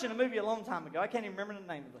was watching a movie a long time ago. I can't even remember the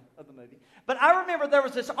name of the movie. But I remember there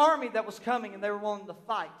was this army that was coming and they were wanting to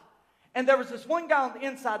fight. And there was this one guy on the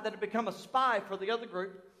inside that had become a spy for the other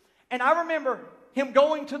group. And I remember him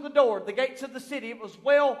going to the door, the gates of the city. It was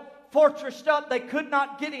well fortressed up. They could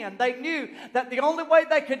not get in. They knew that the only way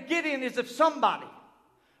they could get in is if somebody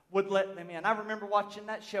would let them in. I remember watching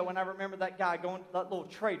that show, and I remember that guy going, that little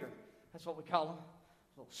traitor. That's what we call him.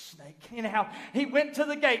 Little snake. Anyhow, he went to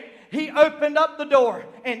the gate. He opened up the door,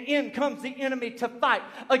 and in comes the enemy to fight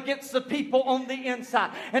against the people on the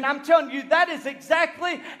inside. And I'm telling you, that is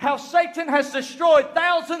exactly how Satan has destroyed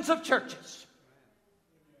thousands of churches.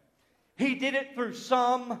 He did it through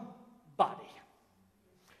somebody.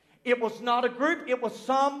 It was not a group, it was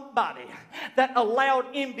somebody that allowed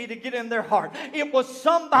envy to get in their heart. It was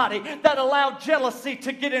somebody that allowed jealousy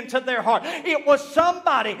to get into their heart. It was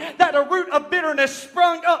somebody that a root of bitterness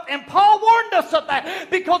sprung up. And Paul warned us of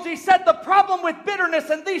that because he said the problem with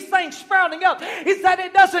bitterness and these things sprouting up is that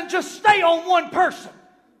it doesn't just stay on one person.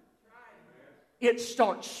 It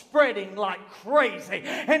starts spreading like crazy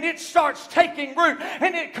and it starts taking root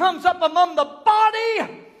and it comes up among the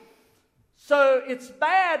body. So it's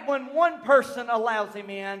bad when one person allows him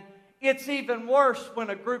in. It's even worse when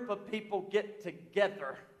a group of people get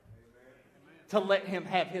together to let him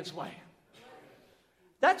have his way.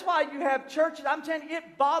 That's why you have churches. I'm telling you,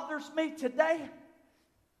 it bothers me today.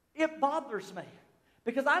 It bothers me.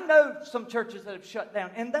 Because I know some churches that have shut down,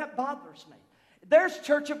 and that bothers me. There's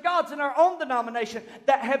Church of Gods in our own denomination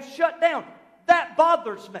that have shut down. That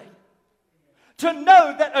bothers me. To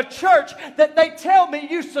know that a church that they tell me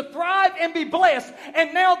used to thrive and be blessed,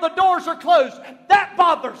 and now the doors are closed, that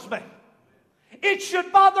bothers me. It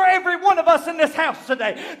should bother every one of us in this house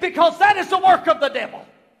today, because that is the work of the devil.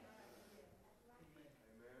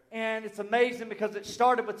 And it's amazing because it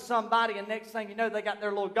started with somebody, and next thing you know, they got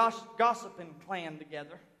their little gossiping clan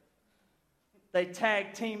together. They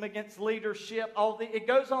tag team against leadership. It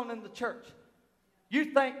goes on in the church. You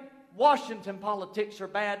think Washington politics are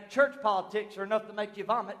bad. Church politics are enough to make you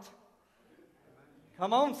vomit.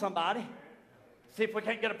 Come on, somebody. See if we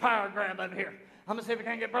can't get a power grab over here. I'm going to see if we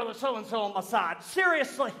can't get brother so-and-so on my side.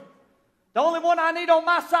 Seriously. The only one I need on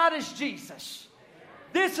my side is Jesus.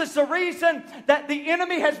 This is the reason that the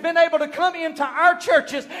enemy has been able to come into our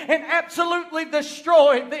churches and absolutely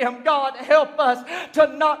destroy them. God, help us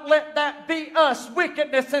to not let that be us.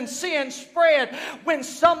 Wickedness and sin spread when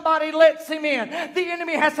somebody lets him in. The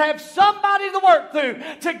enemy has to have somebody to work through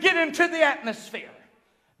to get into the atmosphere.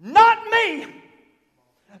 Not me.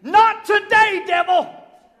 Not today, devil.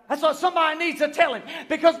 That's what somebody needs to tell him,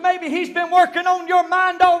 because maybe he's been working on your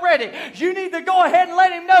mind already. You need to go ahead and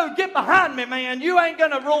let him know, get behind me, man. You ain't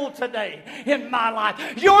going to rule today in my life.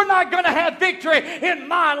 You're not going to have victory in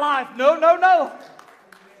my life. No, no, no.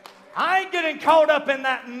 I ain't getting caught up in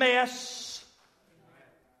that mess.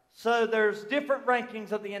 So there's different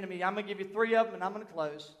rankings of the enemy. I'm going to give you 3 of them, and I'm going to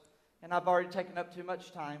close. And I've already taken up too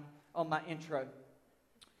much time on my intro.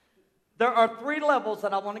 There are 3 levels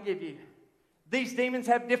that I want to give you. These demons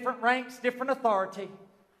have different ranks, different authority.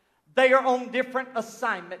 They are on different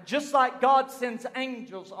assignment. Just like God sends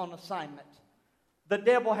angels on assignment, the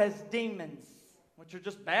devil has demons, which are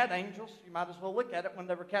just bad angels. You might as well look at it when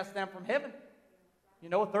they were cast down from heaven. You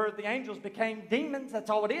know, 1/3 of the angels became demons. That's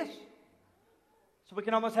all it is. So we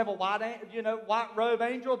can almost have a white robe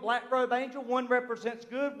angel, a black robe angel. One represents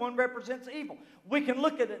good, one represents evil. We can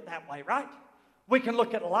look at it that way, right? We can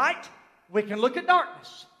look at light. We can look at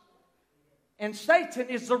darkness. And Satan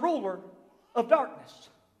is the ruler of darkness.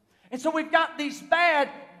 And so we've got these bad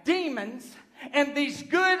demons and these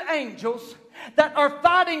good angels that are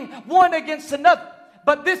fighting one against another.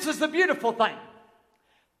 But this is the beautiful thing.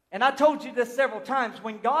 And I told you this several times.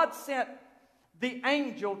 When God sent the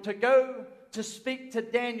angel to go to speak to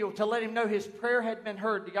Daniel to let him know his prayer had been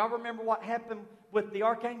heard, do y'all remember what happened with the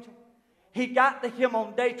archangel? He got to him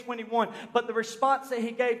on day 21, but the response that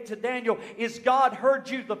he gave to Daniel is, God heard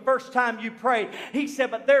you the first time you prayed. He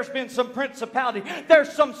said, but there's been some principality. There's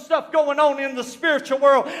some stuff going on in the spiritual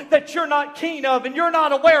world that you're not keen of and you're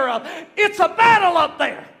not aware of. It's a battle up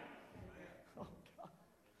there. Oh, God.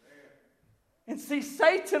 And see,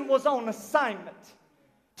 Satan was on assignment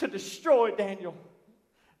to destroy Daniel,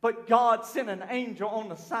 but God sent an angel on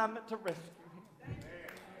assignment to rescue.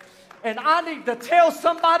 And I need to tell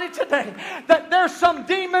somebody today that there's some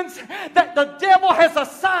demons that the devil has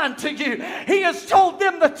assigned to you. He has told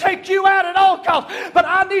them to take you out at all costs. But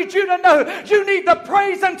I need you to know you need to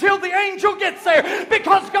praise until the angel gets there,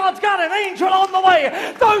 because God's got an angel on the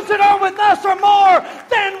way. Those that are with us are more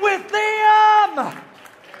than with them.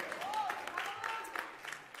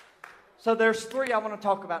 So there's 3 I want to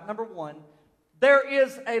talk about. Number 1, there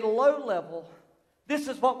is a low level. This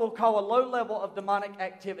is what we'll call a low level of demonic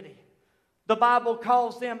activity. The Bible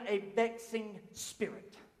calls them a vexing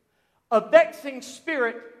spirit. A vexing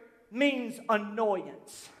spirit means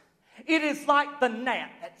annoyance. It is like the gnat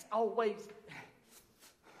that's always...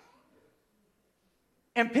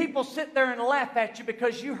 And people sit there and laugh at you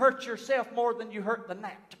because you hurt yourself more than you hurt the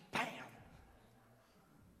gnat. Bam!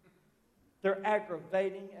 They're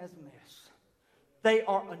aggravating as a mess. They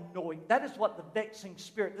are annoying. That is what the vexing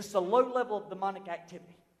spirit... This is a low level of demonic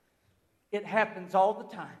activity. It happens all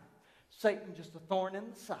the time. Satan just a thorn in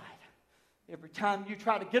the side. Every time you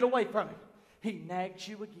try to get away from him, he nags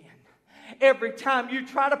you again. Every time you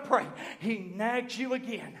try to pray, he nags you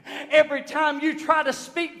again. Every time you try to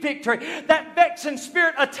speak victory, that vexing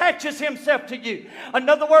spirit attaches himself to you.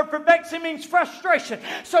 Another word for vexing means frustration.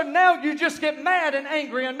 So now you just get mad and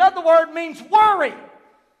angry. Another word means worry.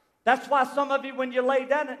 That's why some of you, when you lay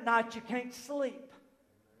down at night, you can't sleep.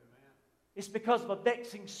 It's because of a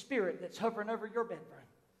vexing spirit that's hovering over your bedroom.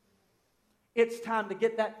 It's time to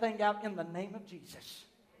get that thing out in the name of Jesus.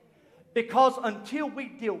 Because until we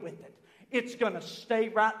deal with it, it's going to stay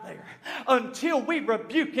right there. Until we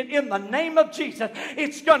rebuke it in the name of Jesus,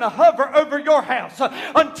 it's going to hover over your house.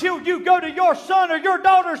 Until you go to your son or your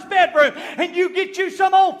daughter's bedroom and you get you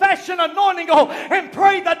some old-fashioned anointing oil and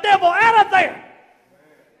pray the devil out of there.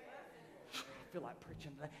 I feel like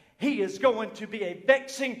preaching today. He is going to be a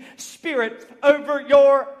vexing spirit over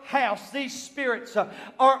your house. These spirits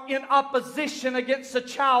are in opposition against the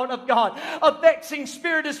child of God. A vexing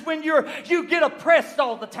spirit is when you get oppressed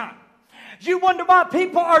all the time. You wonder why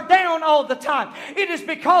people are down all the time. It is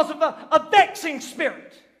because of a vexing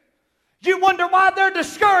spirit. You wonder why they're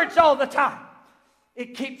discouraged all the time.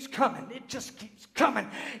 It keeps coming. It just keeps coming.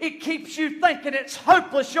 It keeps you thinking it's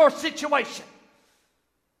hopeless, your situation.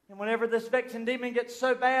 And whenever this vexing demon gets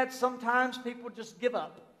so bad, sometimes people just give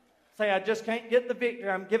up. Say, I just can't get the victory.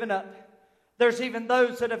 I'm giving up. There's even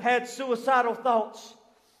those that have had suicidal thoughts,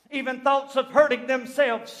 even thoughts of hurting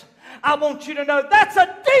themselves. I want you to know that's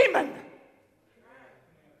a demon.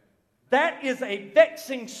 That is a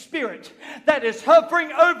vexing spirit that is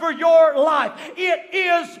hovering over your life. It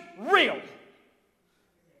is real.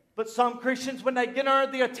 But some Christians, when they get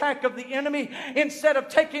under the attack of the enemy, instead of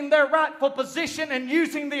taking their rightful position and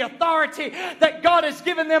using the authority that God has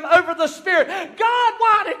given them over the spirit, God,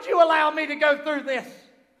 why did you allow me to go through this?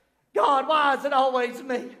 God, why is it always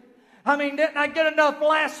me? I mean, didn't I get enough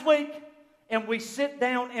last week? And we sit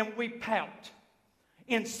down and we pout.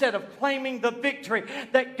 instead of claiming the victory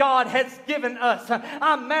that God has given us.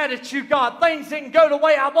 I'm mad at you, God. Things didn't go the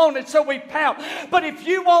way I wanted, so we pout. But if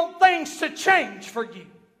you want things to change for you,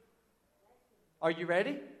 are you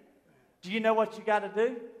ready? Do you know what you got to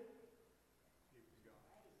do?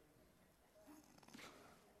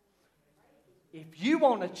 If you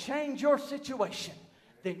want to change your situation,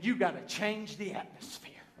 then you got to change the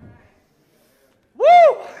atmosphere.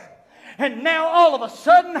 Woo! And now all of a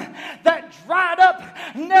sudden, that dried up,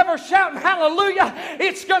 never shouting hallelujah,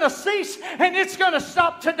 it's going to cease and it's going to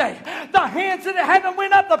stop today. The hands that haven't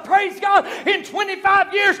went up to praise God in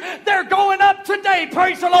 25 years, they're going up today,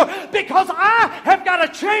 praise the Lord, because I have got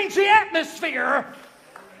to change the atmosphere,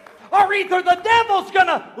 or either the devil's going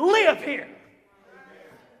to live here.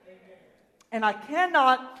 And I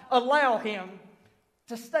cannot allow him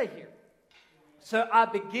to stay here. So I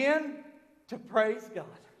begin to praise God.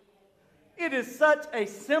 It is such a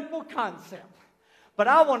simple concept. But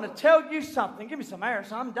I want to tell you something. Give me some air,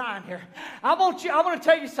 so I'm dying here. I want to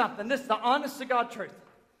tell you something. This is the honest to God truth.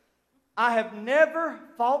 I have never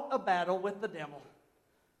fought a battle with the devil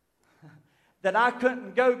that I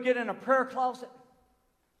couldn't go get in a prayer closet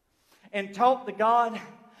and talk to God,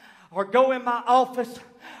 or go in my office,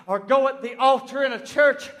 or go at the altar in a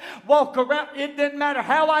church, walk around. It didn't matter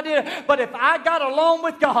how I did it. But if I got alone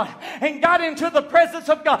with God and got into the presence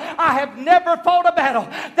of God, I have never fought a battle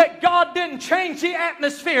that God didn't change the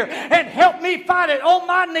atmosphere and help me fight it on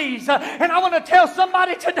my knees. And I want to tell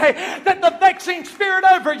somebody today that the vexing spirit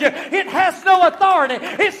over you, it has no authority.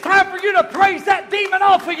 It's time for you to praise that demon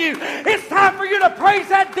off of you. It's time for you to praise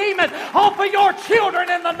that demon off of your children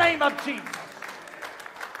in the name of Jesus.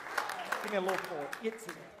 Give me a little for it.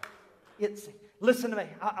 Itsy. Listen to me.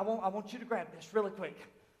 I want you to grab this really quick.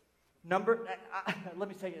 Let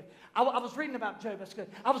me tell you. I was reading about Job. That's good.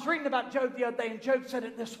 I was reading about Job the other day, and Job said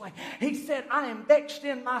it this way. He said, I am vexed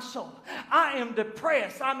in my soul. I am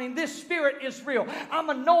depressed. I mean, this spirit is real.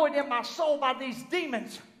 I'm annoyed in my soul by these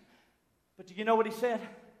demons. But do you know what he said?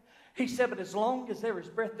 He said, but as long as there is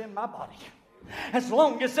breath in my body, as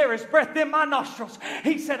long as there is breath in my nostrils,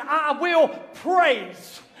 he said, I will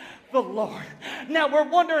praise the Lord. Now we're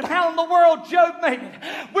wondering how in the world Job made it.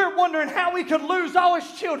 We're wondering how he could lose all his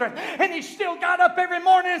children, and he still got up every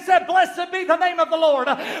morning and said, blessed be the name of the Lord.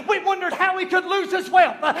 We wondered how he could lose his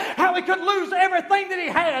wealth, how he could lose everything that he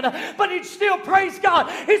had, but he'd still praise God.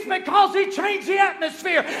 It's because he changed the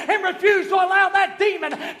atmosphere and refused to allow that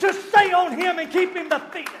demon to stay on him and keep him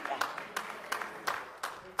defeated.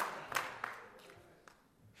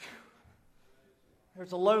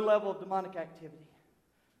 There's a low level of demonic activity.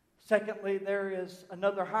 Secondly, there is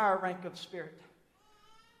another higher rank of spirit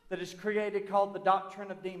that is created called the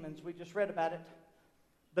doctrine of demons. We just read about it.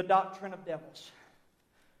 The doctrine of devils.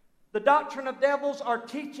 The doctrine of devils are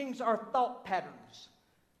teachings or thought patterns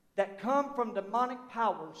that come from demonic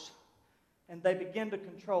powers, and they begin to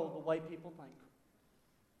control the way people think.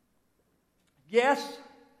 Yes,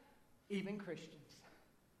 even Christians.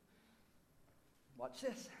 Watch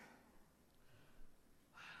this.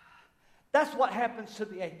 That's what happens to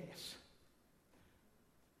the atheists.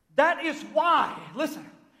 That is why, listen,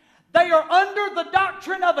 they are under the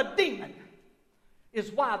doctrine of a demon, is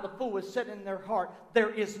why the fool has said in their heart,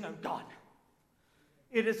 there is no God.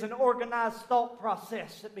 It is an organized thought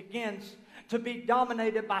process that begins to be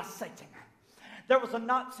dominated by Satan. There was a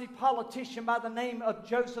Nazi politician by the name of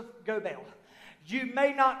Joseph Goebbels. You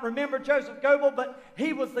may not remember Joseph Goebbels, but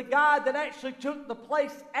he was the guy that actually took the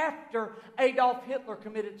place after Adolf Hitler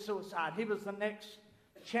committed suicide. He was the next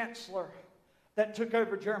chancellor that took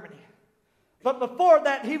over Germany. But before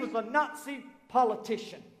that, he was a Nazi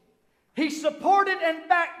politician. He supported and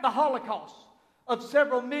backed the Holocaust of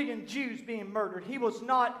several million Jews being murdered. He was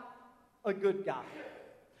not a good guy.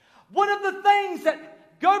 One of the things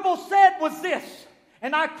that Goebbels said was this,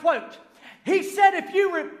 and I quote, he said, if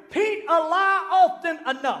you repeat a lie often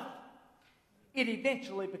enough, it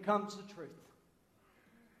eventually becomes the truth.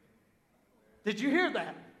 Did you hear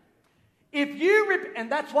that?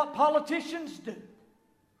 And that's what politicians do.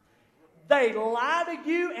 They lie to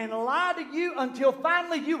you and lie to you until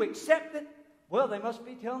finally you accept it. Well, they must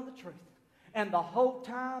be telling the truth. And the whole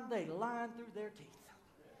time they lying through their teeth.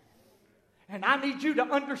 And I need you to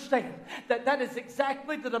understand that that is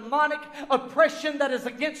exactly the demonic oppression that is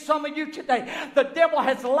against some of you today. The devil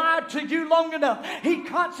has lied to you long enough. He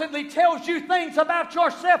constantly tells you things about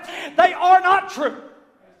yourself. They are not true.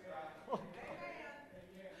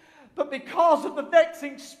 But because of the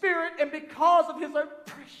vexing spirit and because of his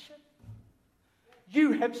oppression,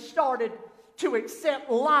 you have started to accept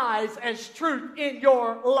lies as truth in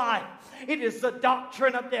your life. It is the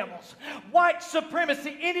doctrine of devils. White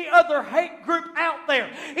supremacy, any other hate group out there,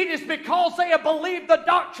 it is because they have believed the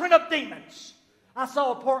doctrine of demons. I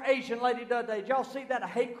saw a poor Asian lady the other day. Did y'all see that? A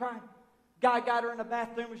hate crime? Guy got her in the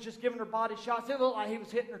bathroom, was just giving her body shots. It looked like he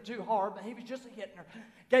was hitting her too hard, but he was just hitting her.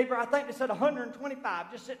 Gave her, I think they said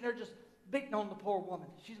 125, just sitting there just beating on the poor woman.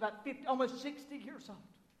 She's about 50, almost 60 years old.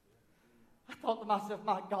 I thought to myself,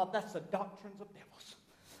 my God, that's the doctrines of devils.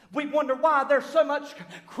 We wonder why there's so much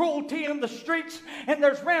cruelty in the streets, and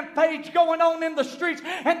there's rampage going on in the streets,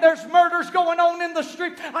 and there's murders going on in the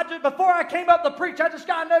streets. Before I came up to preach, I just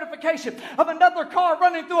got a notification of another car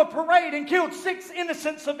running through a parade and killed 6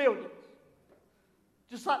 innocent civilians.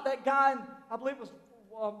 Just like that guy in, I believe it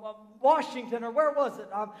was Washington, or where was it?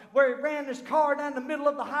 Where he ran his car down the middle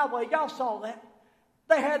of the highway. Y'all saw that.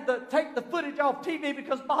 They had to take the footage off TV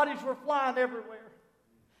because bodies were flying everywhere.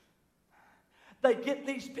 They get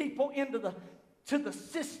these people into the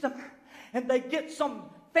system, and they get some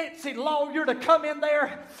fancy lawyer to come in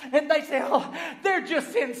there, and they say, oh, they're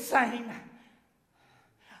just insane.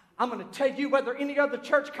 I'm going to tell you, whether any other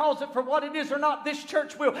church calls it for what it is or not, this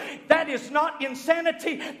church will. That is not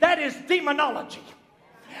insanity. That is demonology.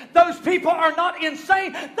 Those people are not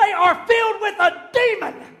insane. They are filled with a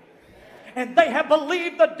demon. And they have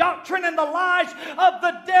believed the doctrine and the lies of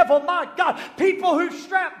the devil. My God, people who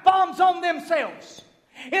strap bombs on themselves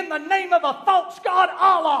in the name of a false god,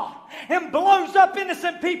 Allah, and blows up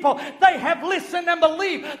innocent people. They have listened and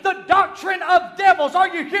believed the doctrine of devils. Are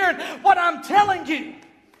you hearing what I'm telling you?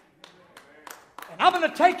 And I'm going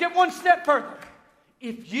to take it one step further.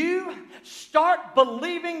 If you start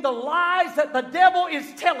believing the lies that the devil is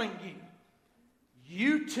telling you,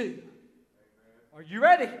 you too, are you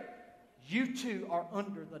ready? You too are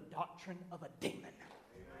under the doctrine of a demon.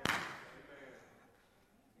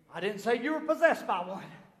 I didn't say you were possessed by one.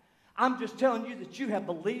 I'm just telling you that you have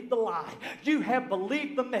believed the lie. You have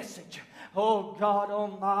believed the message. Oh, God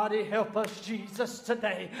Almighty, help us, Jesus,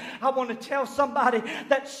 today. I want to tell somebody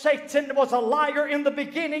that Satan was a liar in the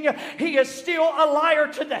beginning. He is still a liar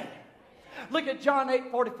today. Look at John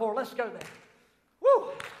 8:44. Let's go there.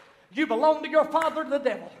 Woo! You belong to your father, the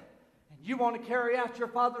devil. You want to carry out your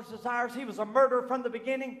father's desires. He was a murderer from the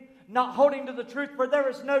beginning, not holding to the truth, for there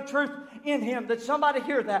is no truth in him. Did somebody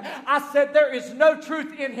hear that? I said there is no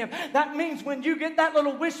truth in him. That means when you get that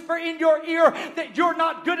little whisper in your ear that you're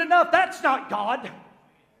not good enough, that's not God.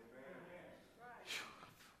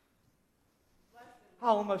 I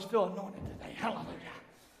almost feel anointed today. Hallelujah.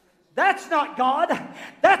 That's not God.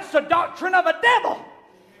 That's the doctrine of a devil.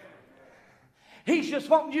 He's just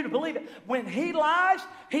wanting you to believe it. When he lies,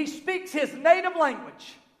 he speaks his native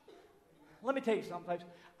language. Let me tell you something, folks.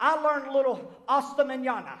 I learned a little hasta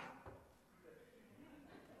mañana.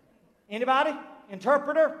 Anybody?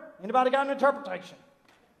 Interpreter? Anybody got an interpretation?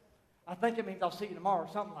 I think it means I'll see you tomorrow or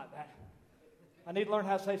something like that. I need to learn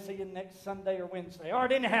how to say see you next Sunday or Wednesday. All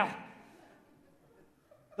right, anyhow.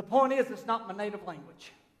 The point is, it's not my native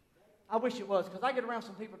language. I wish it was, because I get around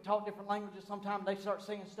some people who talk different languages. Sometimes they start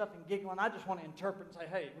saying stuff and giggling. I just want to interpret and say,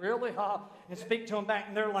 hey, really? And speak to them back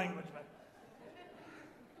in their language. But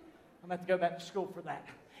I'm going to have to go back to school for that.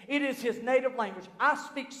 It is his native language. I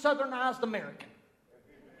speak Southernized American.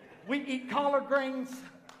 We eat collard greens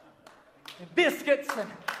and biscuits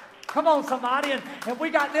and come on, somebody. And we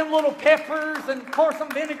got them little peppers and pour some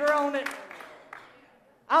vinegar on it.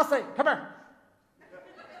 I'll say, come here.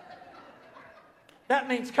 That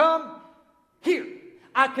means come here.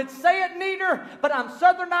 I could say it neater, but I'm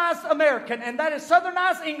Southernized American, and that is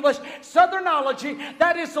Southernized English, Southernology.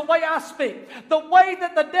 That is the way I speak. The way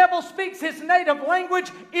that the devil speaks his native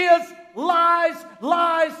language is lies,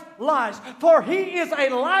 lies, lies. For he is a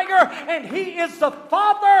liar, and he is the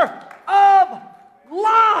father of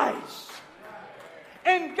lies.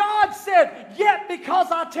 And God said, yet because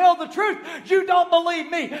I tell the truth, you don't believe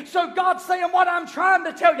me. So God's saying what I'm trying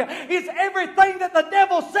to tell you is everything that the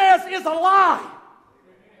devil says is a lie.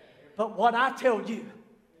 But what I tell you,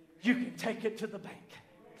 you can take it to the bank.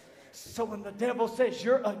 So when the devil says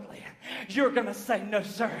you're ugly, you're going to say, no,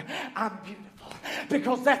 sir, I'm beautiful.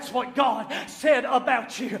 Because that's what God said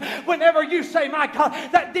about you. Whenever you say, my God,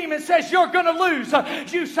 that demon says you're going to lose,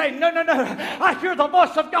 you say, no, no, no. I hear the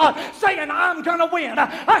voice of God saying I'm going to win.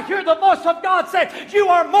 I hear the voice of God saying you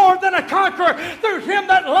are more than a conqueror through him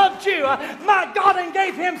that loved you, my God, and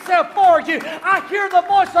gave himself for you. I hear the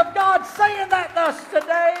voice of God saying that to us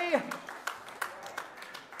today.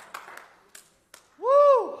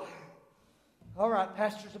 Woo! All right,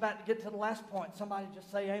 Pastor's about to get to the last point. Somebody just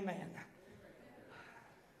say amen.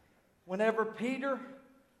 Whenever Peter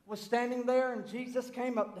was standing there and Jesus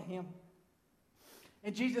came up to him,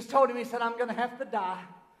 And Jesus told him, he said, I'm going to have to die.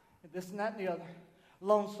 And this and that and the other.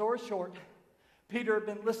 Long story short, Peter had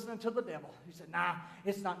been listening to the devil. He said, nah,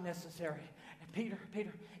 it's not necessary. And Peter,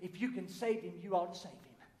 if you can save him, you ought to save him.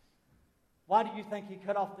 Why do you think he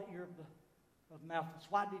cut off the ear of Malchus?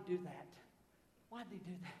 Why did he do that? Why did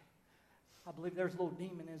he do that? I believe there's a little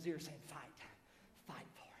demon in his ear saying, fight for him.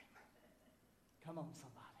 Come on,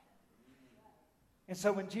 somebody. And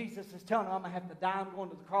so when Jesus is telling him, I'm going to have to die, I'm going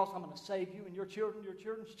to the cross, I'm going to save you and your children, your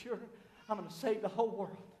children's children, I'm going to save the whole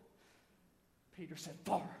world. Peter said,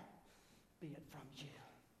 far be it from you.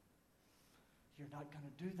 You're not going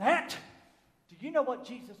to do that. Do you know what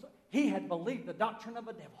Jesus, he had believed the doctrine of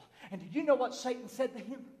a devil. And do you know what Satan said to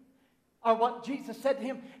him? Or what Jesus said to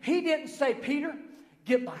him? He didn't say, Peter,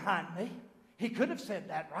 get behind me. He could have said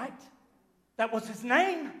that, right? That was his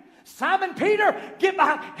name. Simon Peter, get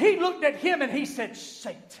behind. He looked at him and he said,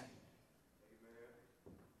 Satan.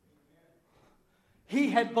 He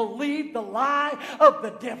had believed the lie of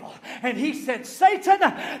the devil. And he said, Satan,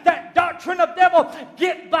 that doctrine of devil,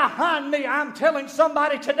 get behind me. I'm telling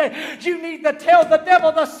somebody today, you need to tell the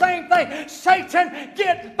devil the same thing. Satan,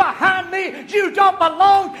 get behind me. You don't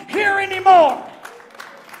belong here anymore.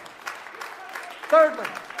 Thirdly,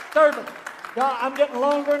 God, I'm getting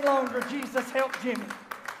longer and longer. Jesus, help Jimmy.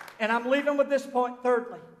 And I'm leaving with this point.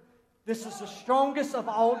 Thirdly, this is the strongest of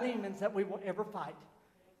all demons that we will ever fight.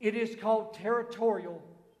 It is called territorial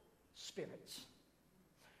spirits.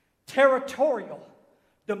 Territorial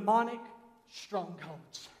demonic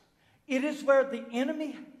strongholds. It is where the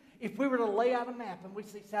enemy, if we were to lay out a map and we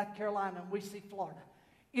see South Carolina and we see Florida,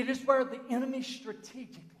 it is where the enemy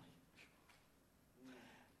strategically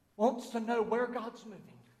wants to know where God's moving.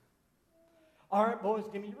 All right, boys,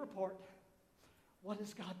 give me your report. What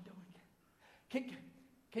is God doing?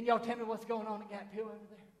 Can y'all tell me what's going on at Gap Hill over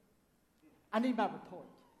there? I need my report.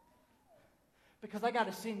 Because I got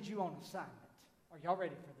to send you on assignment. Are y'all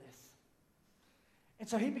ready for this? And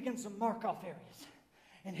so he begins to mark off areas.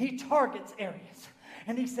 And he targets areas.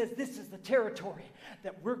 And he says, this is the territory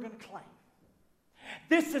that we're going to claim.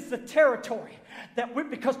 This is the territory that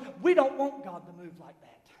because we don't want God to move like that.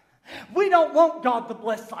 We don't want God to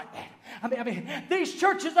bless like that. I mean, these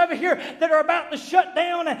churches over here that are about to shut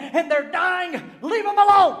down and they're dying, leave them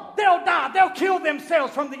alone. They'll die. They'll kill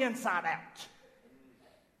themselves from the inside out.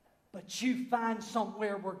 But you find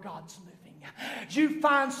somewhere where God's moving. You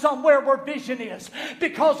find somewhere where vision is.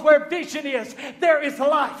 Because where vision is, there is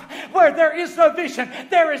life. Where there is no vision,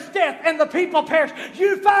 there is death and the people perish.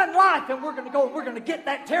 You find life and we're going to go and we're going to get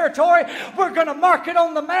that territory. We're going to mark it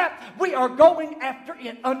on the map. We are going after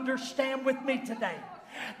it. Understand with me today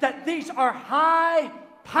that these are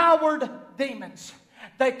high-powered demons.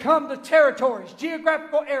 They come to territories,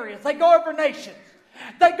 geographical areas. They go over nations.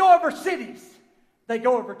 They go over cities. They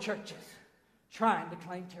go over churches trying to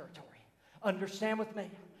claim territory. Understand with me.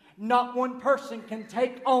 Not one person can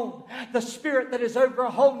take on the spirit that is over a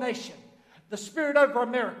whole nation. The spirit over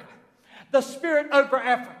America. The spirit over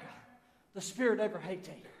Africa. The spirit over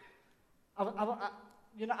Haiti.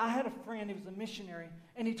 I had a friend, he was a missionary,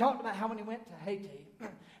 and he talked about how when he went to Haiti,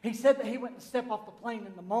 he said that he went to step off the plane,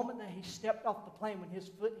 and the moment that he stepped off the plane, when his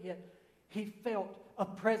foot hit, he felt a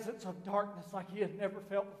presence of darkness like he had never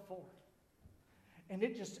felt before. And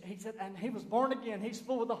he said, and he was born again. He's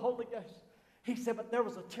full of the Holy Ghost. He said, but there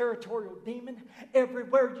was a territorial demon.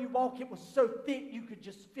 Everywhere you walk, it was so thick you could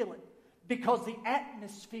just feel it. Because the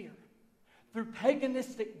atmosphere, through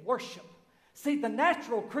paganistic worship, see, the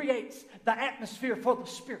natural creates the atmosphere for the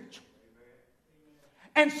spiritual.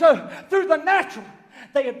 And so, through the natural,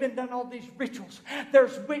 they have been done all these rituals.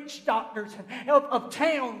 There's witch doctors of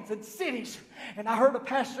towns and cities. And I heard a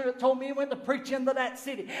pastor that told me he went to preach into that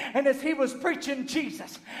city. And as he was preaching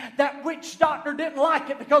Jesus, that witch doctor didn't like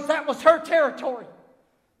it because that was her territory.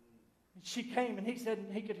 And she came and he said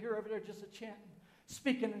he could hear over there just a chanting,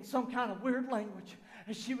 speaking in some kind of weird language.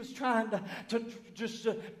 And she was trying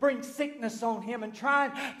to bring sickness on him and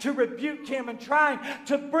trying to rebuke him and trying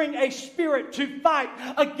to bring a spirit to fight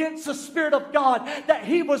against the Spirit of God that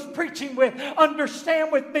he was preaching with.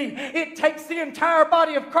 Understand with me, it takes the entire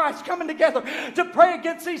body of Christ coming together to pray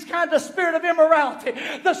against these kinds of spirit of immorality,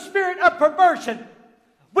 the spirit of perversion.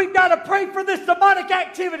 We've got to pray for this demonic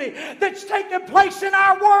activity that's taking place in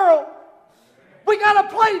our world. We got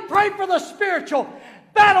to pray for the spiritual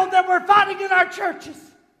battle that we're fighting in our churches.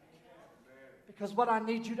 Because what I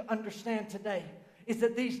need you to understand today is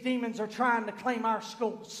that these demons are trying to claim our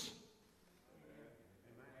schools.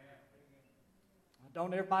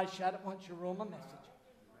 Don't everybody shout at once, you ruin my message.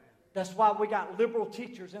 That's why we got liberal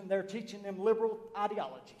teachers in there teaching them liberal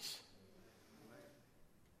ideologies.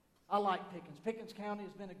 I like Pickens. Pickens County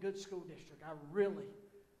has been a good school district.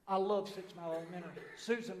 I love 6 Mile Elementary.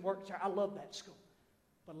 Susan works there. I love that school.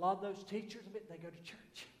 But a lot of those teachers, they go to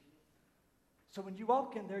church. So when you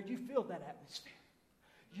walk in there, you feel that atmosphere.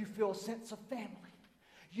 You feel a sense of family.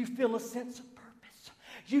 You feel a sense of purpose.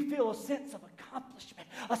 You feel a sense of accomplishment,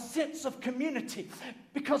 a sense of community,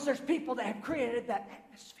 because there's people that have created that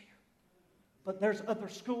atmosphere. But there's other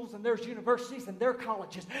schools and there's universities and there are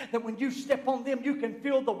colleges that when you step on them, you can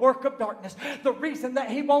feel the work of darkness. The reason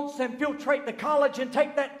that he wants to infiltrate the college and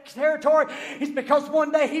take that territory is because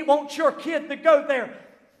one day he wants your kid to go there.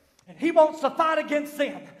 And he wants to fight against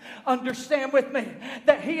sin. Understand with me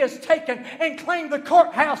that he has taken and claimed the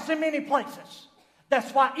courthouse in many places.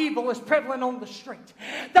 That's why evil is prevalent on the street.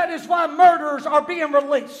 That is why murderers are being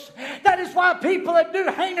released. That is why people that do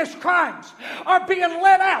heinous crimes are being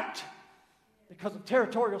let out. Because of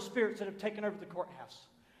territorial spirits that have taken over the courthouse.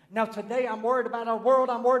 Now today I'm worried about our world,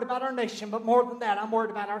 I'm worried about our nation, but more than that, I'm worried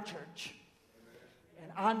about our church.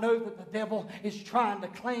 And I know that the devil is trying to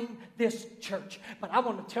claim this church. But I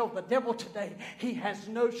want to tell the devil today, he has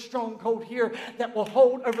no stronghold here that will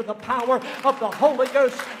hold over the power of the Holy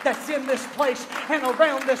Ghost that's in this place and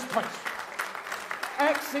around this place.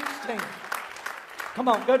 Acts 16. Come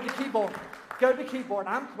on, go to the keyboard. Go to the keyboard.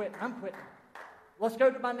 I'm quitting. Let's go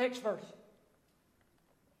to my next verse.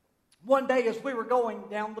 One day as we were going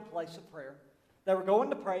down the place of prayer, they were going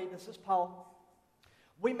to pray. This is Paul.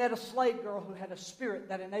 We met a slave girl who had a spirit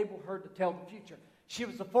that enabled her to tell the future. She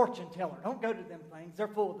was a fortune teller. Don't go to them things. They're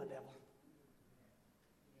full of the devil.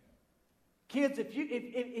 Kids, if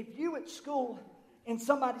you at school and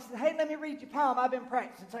somebody said, hey, let me read your poem, I've been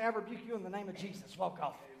practicing, say, I rebuke you in the name of Jesus. Walk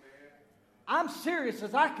off. I'm serious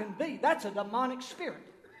as I can be. That's a demonic spirit.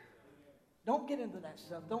 Don't get into that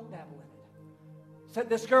stuff. Don't dabble in it. Said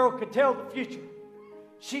this girl could tell the future.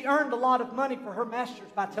 She earned a lot of money for her masters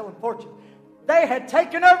by telling fortunes. They had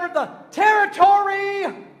taken over the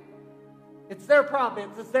territory. It's their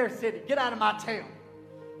province. It's their city. Get out of my town.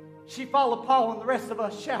 She followed Paul and the rest of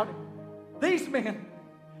us shouting, these men,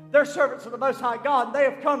 they're servants of the Most High God. They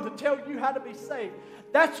have come to tell you how to be saved.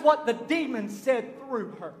 That's what the demons said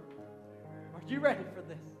through her. Are you ready for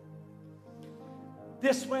this?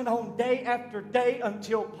 This went on day after day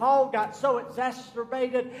until Paul got so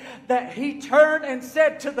exacerbated that he turned and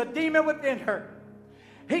said to the demon within her,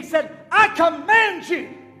 he said, I command you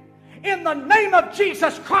in the name of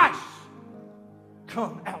Jesus Christ,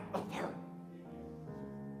 come out of her.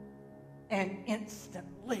 And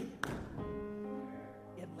instantly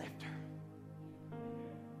it left her.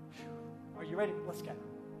 Are you ready? Let's go.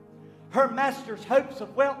 Her master's hopes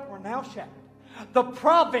of wealth were now shattered. The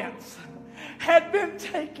province had been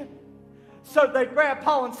taken. So they grabbed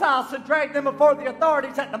Paul and Silas and dragged them before the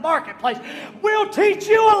authorities at the marketplace. We'll teach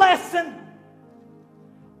you a lesson.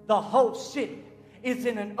 The whole city is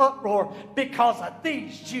in an uproar because of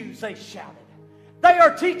these Jews, they shouted. They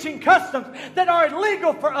are teaching customs that are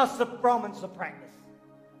illegal for us, the Romans, to practice.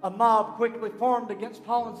 A mob quickly formed against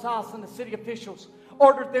Paul and Silas, and the city officials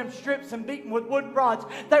ordered them stripped and beaten with wooden rods.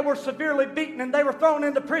 They were severely beaten and they were thrown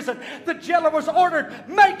into prison. The jailer was ordered,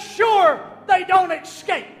 make sure they don't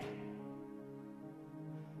escape.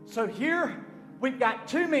 So here we've got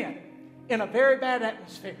two men in a very bad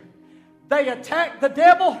atmosphere. They attacked the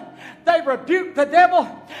devil. They rebuked the devil.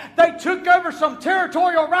 They took over some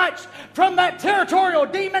territorial rights from that territorial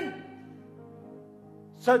demon.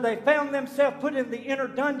 So they found themselves put in the inner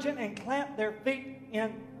dungeon and clamped their feet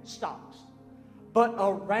in stocks. But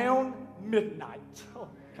around midnight,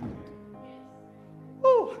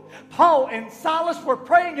 Paul and Silas were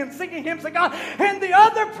praying and singing hymns of God, and the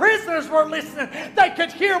other prisoners were listening. They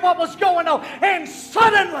could hear what was going on, and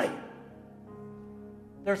suddenly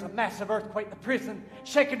there's a massive earthquake. The prison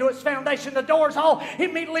shaken to its foundation. The doors all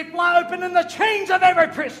immediately fly open, and the chains of every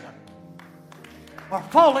prisoner are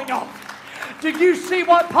falling off. Do you see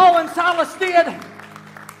what Paul and Silas did?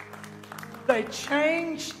 They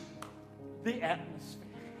changed the atmosphere.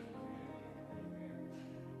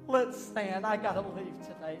 Let's stand. I got to leave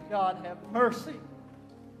today. God have mercy.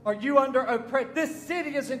 Are you under oppression? This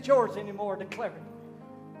city isn't yours anymore, declare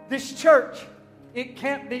it. This church, it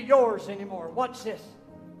can't be yours anymore. Watch this.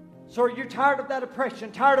 So are you tired of that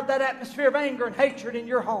oppression, tired of that atmosphere of anger and hatred in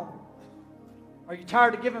your home? Are you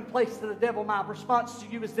tired of giving place to the devil? My response to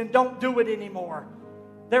you is then don't do it anymore.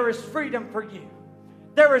 There is freedom for you.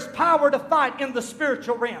 There is power to fight in the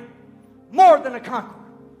spiritual realm. More than a conqueror.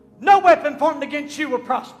 No weapon formed against you will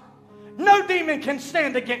prosper. No demon can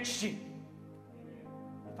stand against you.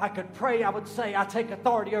 If I could pray, I would say I take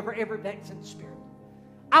authority over every vexing spirit.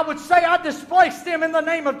 I would say I displace them in the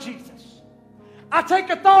name of Jesus. I take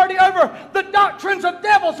authority over the doctrines of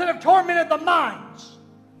devils that have tormented the minds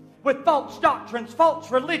with false doctrines,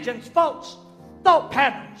 false religions, false thought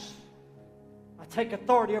patterns. I take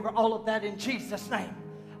authority over all of that in Jesus' name.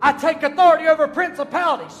 I take authority over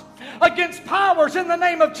principalities, against powers in the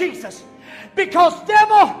name of Jesus. Because,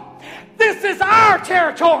 devil, this is our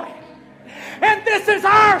territory. And this is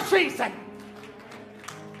our season.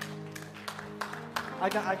 I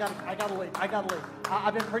gotta leave.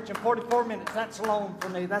 I've been preaching 44 minutes. That's long for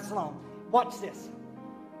me. That's long. Watch this.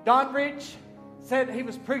 Don Rich said he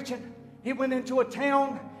was preaching. He went into a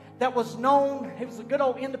town that was known. He was a good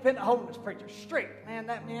old independent holiness preacher. Strict. Man,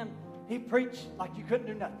 that man, he preached like you couldn't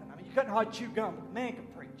do nothing. I mean, you couldn't hardly chew gum, but the man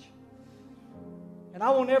could preach. And I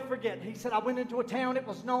won't ever forget. He said, I went into a town. It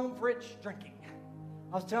was known for its drinking.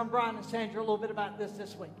 I was telling Brian and Sandra a little bit about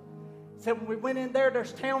this week. He said, when we went in there,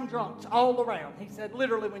 there's town drunks all around. He said,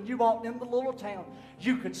 literally, when you walked in the little town,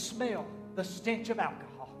 you could smell the stench of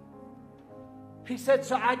alcohol. He said,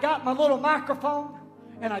 so I got my little microphone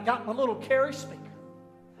and I got my little carry speaker.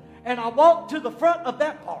 And I walked to the front of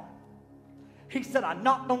that bar. He said, I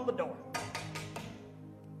knocked on the door.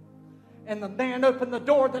 And the man opened the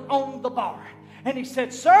door that owned the bar. And he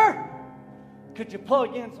said, sir, could you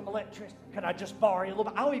plug in some electricity? Could I just borrow you a little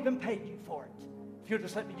bit? I'll even pay you for it. If you'll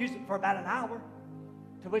just let me use it for about an hour.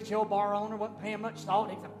 To which the old bar owner wasn't paying much thought.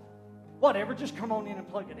 He said, whatever, just come on in and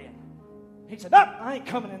plug it in. He said, no, I ain't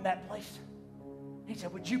coming in that place. He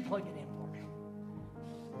said, would you plug it in for me?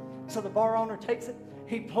 So the bar owner takes it.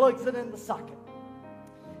 He plugs it in the socket.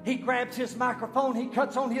 He grabs his microphone. He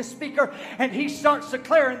cuts on his speaker. And he starts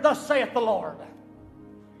declaring, thus saith the Lord,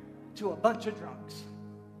 to a bunch of drunks.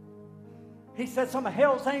 He said some of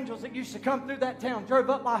hell's angels that used to come through that town drove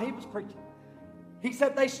up while he was preaching. He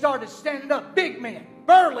said they started standing up, big men,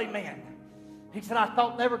 burly men. He said, I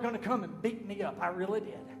thought they were going to come and beat me up. I really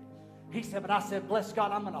did. He said, but I said, bless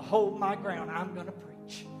God, I'm going to hold my ground. I'm going to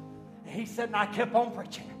preach. And he said, and I kept on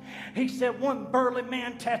preaching. He said, one burly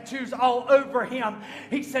man, tattoos all over him.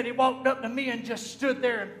 He said he walked up to me and just stood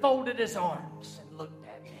there and folded his arms and looked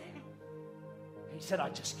at me. He said, I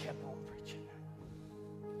just kept on preaching.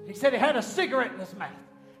 He said he had a cigarette in his mouth.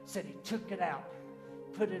 He said he took it out,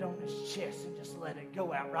 put it on his chest, and just let it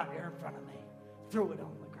go out right there in front of me. Threw it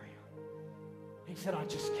on the ground. He said, I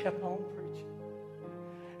just kept on preaching.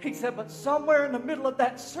 He said, but somewhere in the middle of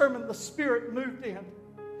that sermon, the Spirit moved in.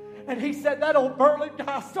 And he said, that old burly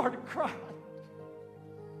guy started crying.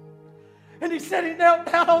 And he said he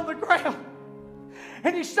knelt down on the ground.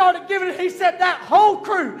 And he started giving it. He said that whole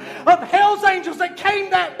crew of hell's angels that came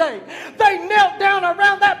that day, they knelt down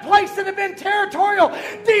around that place that had been territorial,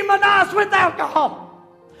 demonized with alcohol.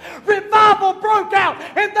 Revival broke out,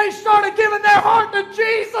 and they started giving their heart to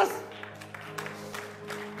Jesus.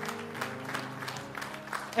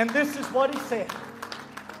 And this is what he said.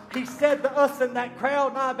 He said to us in that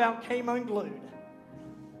crowd, and I about came unglued.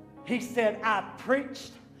 He said, I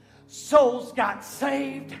preached, souls got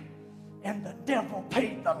saved, and the devil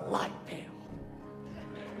paid the light bill.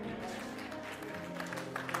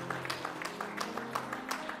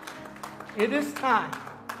 It is time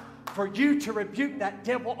for you to rebuke that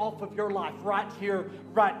devil off of your life right here,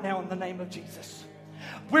 right now in the name of Jesus.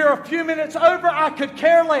 We're a few minutes over. I could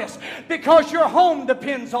care less because your home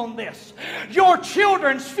depends on this. Your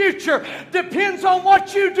children's future depends on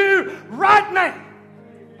what you do right now.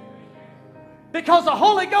 Because the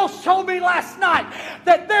Holy Ghost told me last night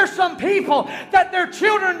that there's some people that their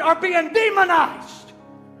children are being demonized.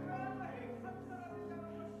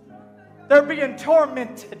 They're being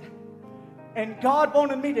tormented. And God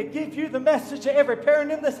wanted me to give you the message to every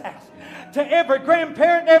parent in this house, to every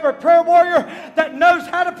grandparent, every prayer warrior that knows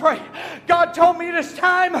how to pray. God told me it is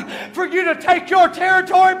time for you to take your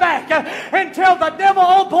territory back and tell the devil,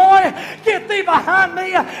 oh boy, get thee behind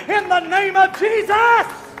me in the name of Jesus.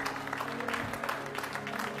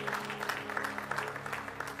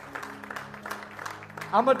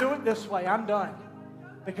 I'm going to do it this way. I'm done.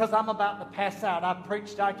 Because I'm about to pass out. I've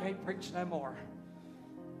preached. I can't preach no more.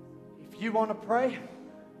 If you want to pray,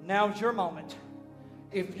 now's your moment.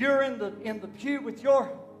 If you're in the pew with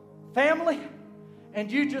your family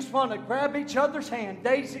and you just want to grab each other's hand,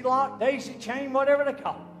 daisy lock, daisy chain, whatever they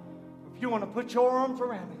call it. If you want to put your arms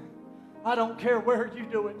around them, I don't care where you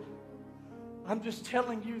do it. I'm just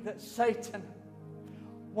telling you that Satan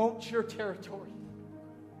wants your territory.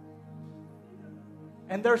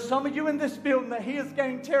 And there's some of you in this building that he has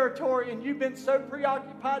gained territory and you've been so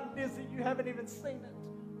preoccupied and busy you haven't even seen it.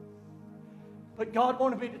 But God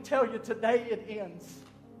wanted me to tell you today it ends.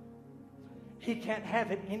 He can't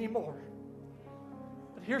have it anymore.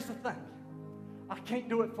 But here's the thing. I can't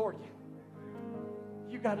do it for you.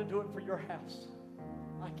 You got to do it for your house.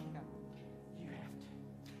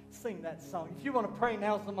 sing that song. If you want to pray,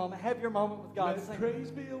 now's the moment. Have your moment with God. Let Sing.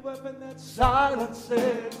 praise be a weapon that Silences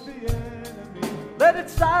silences the enemy. Let it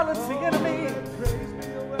silence the enemy.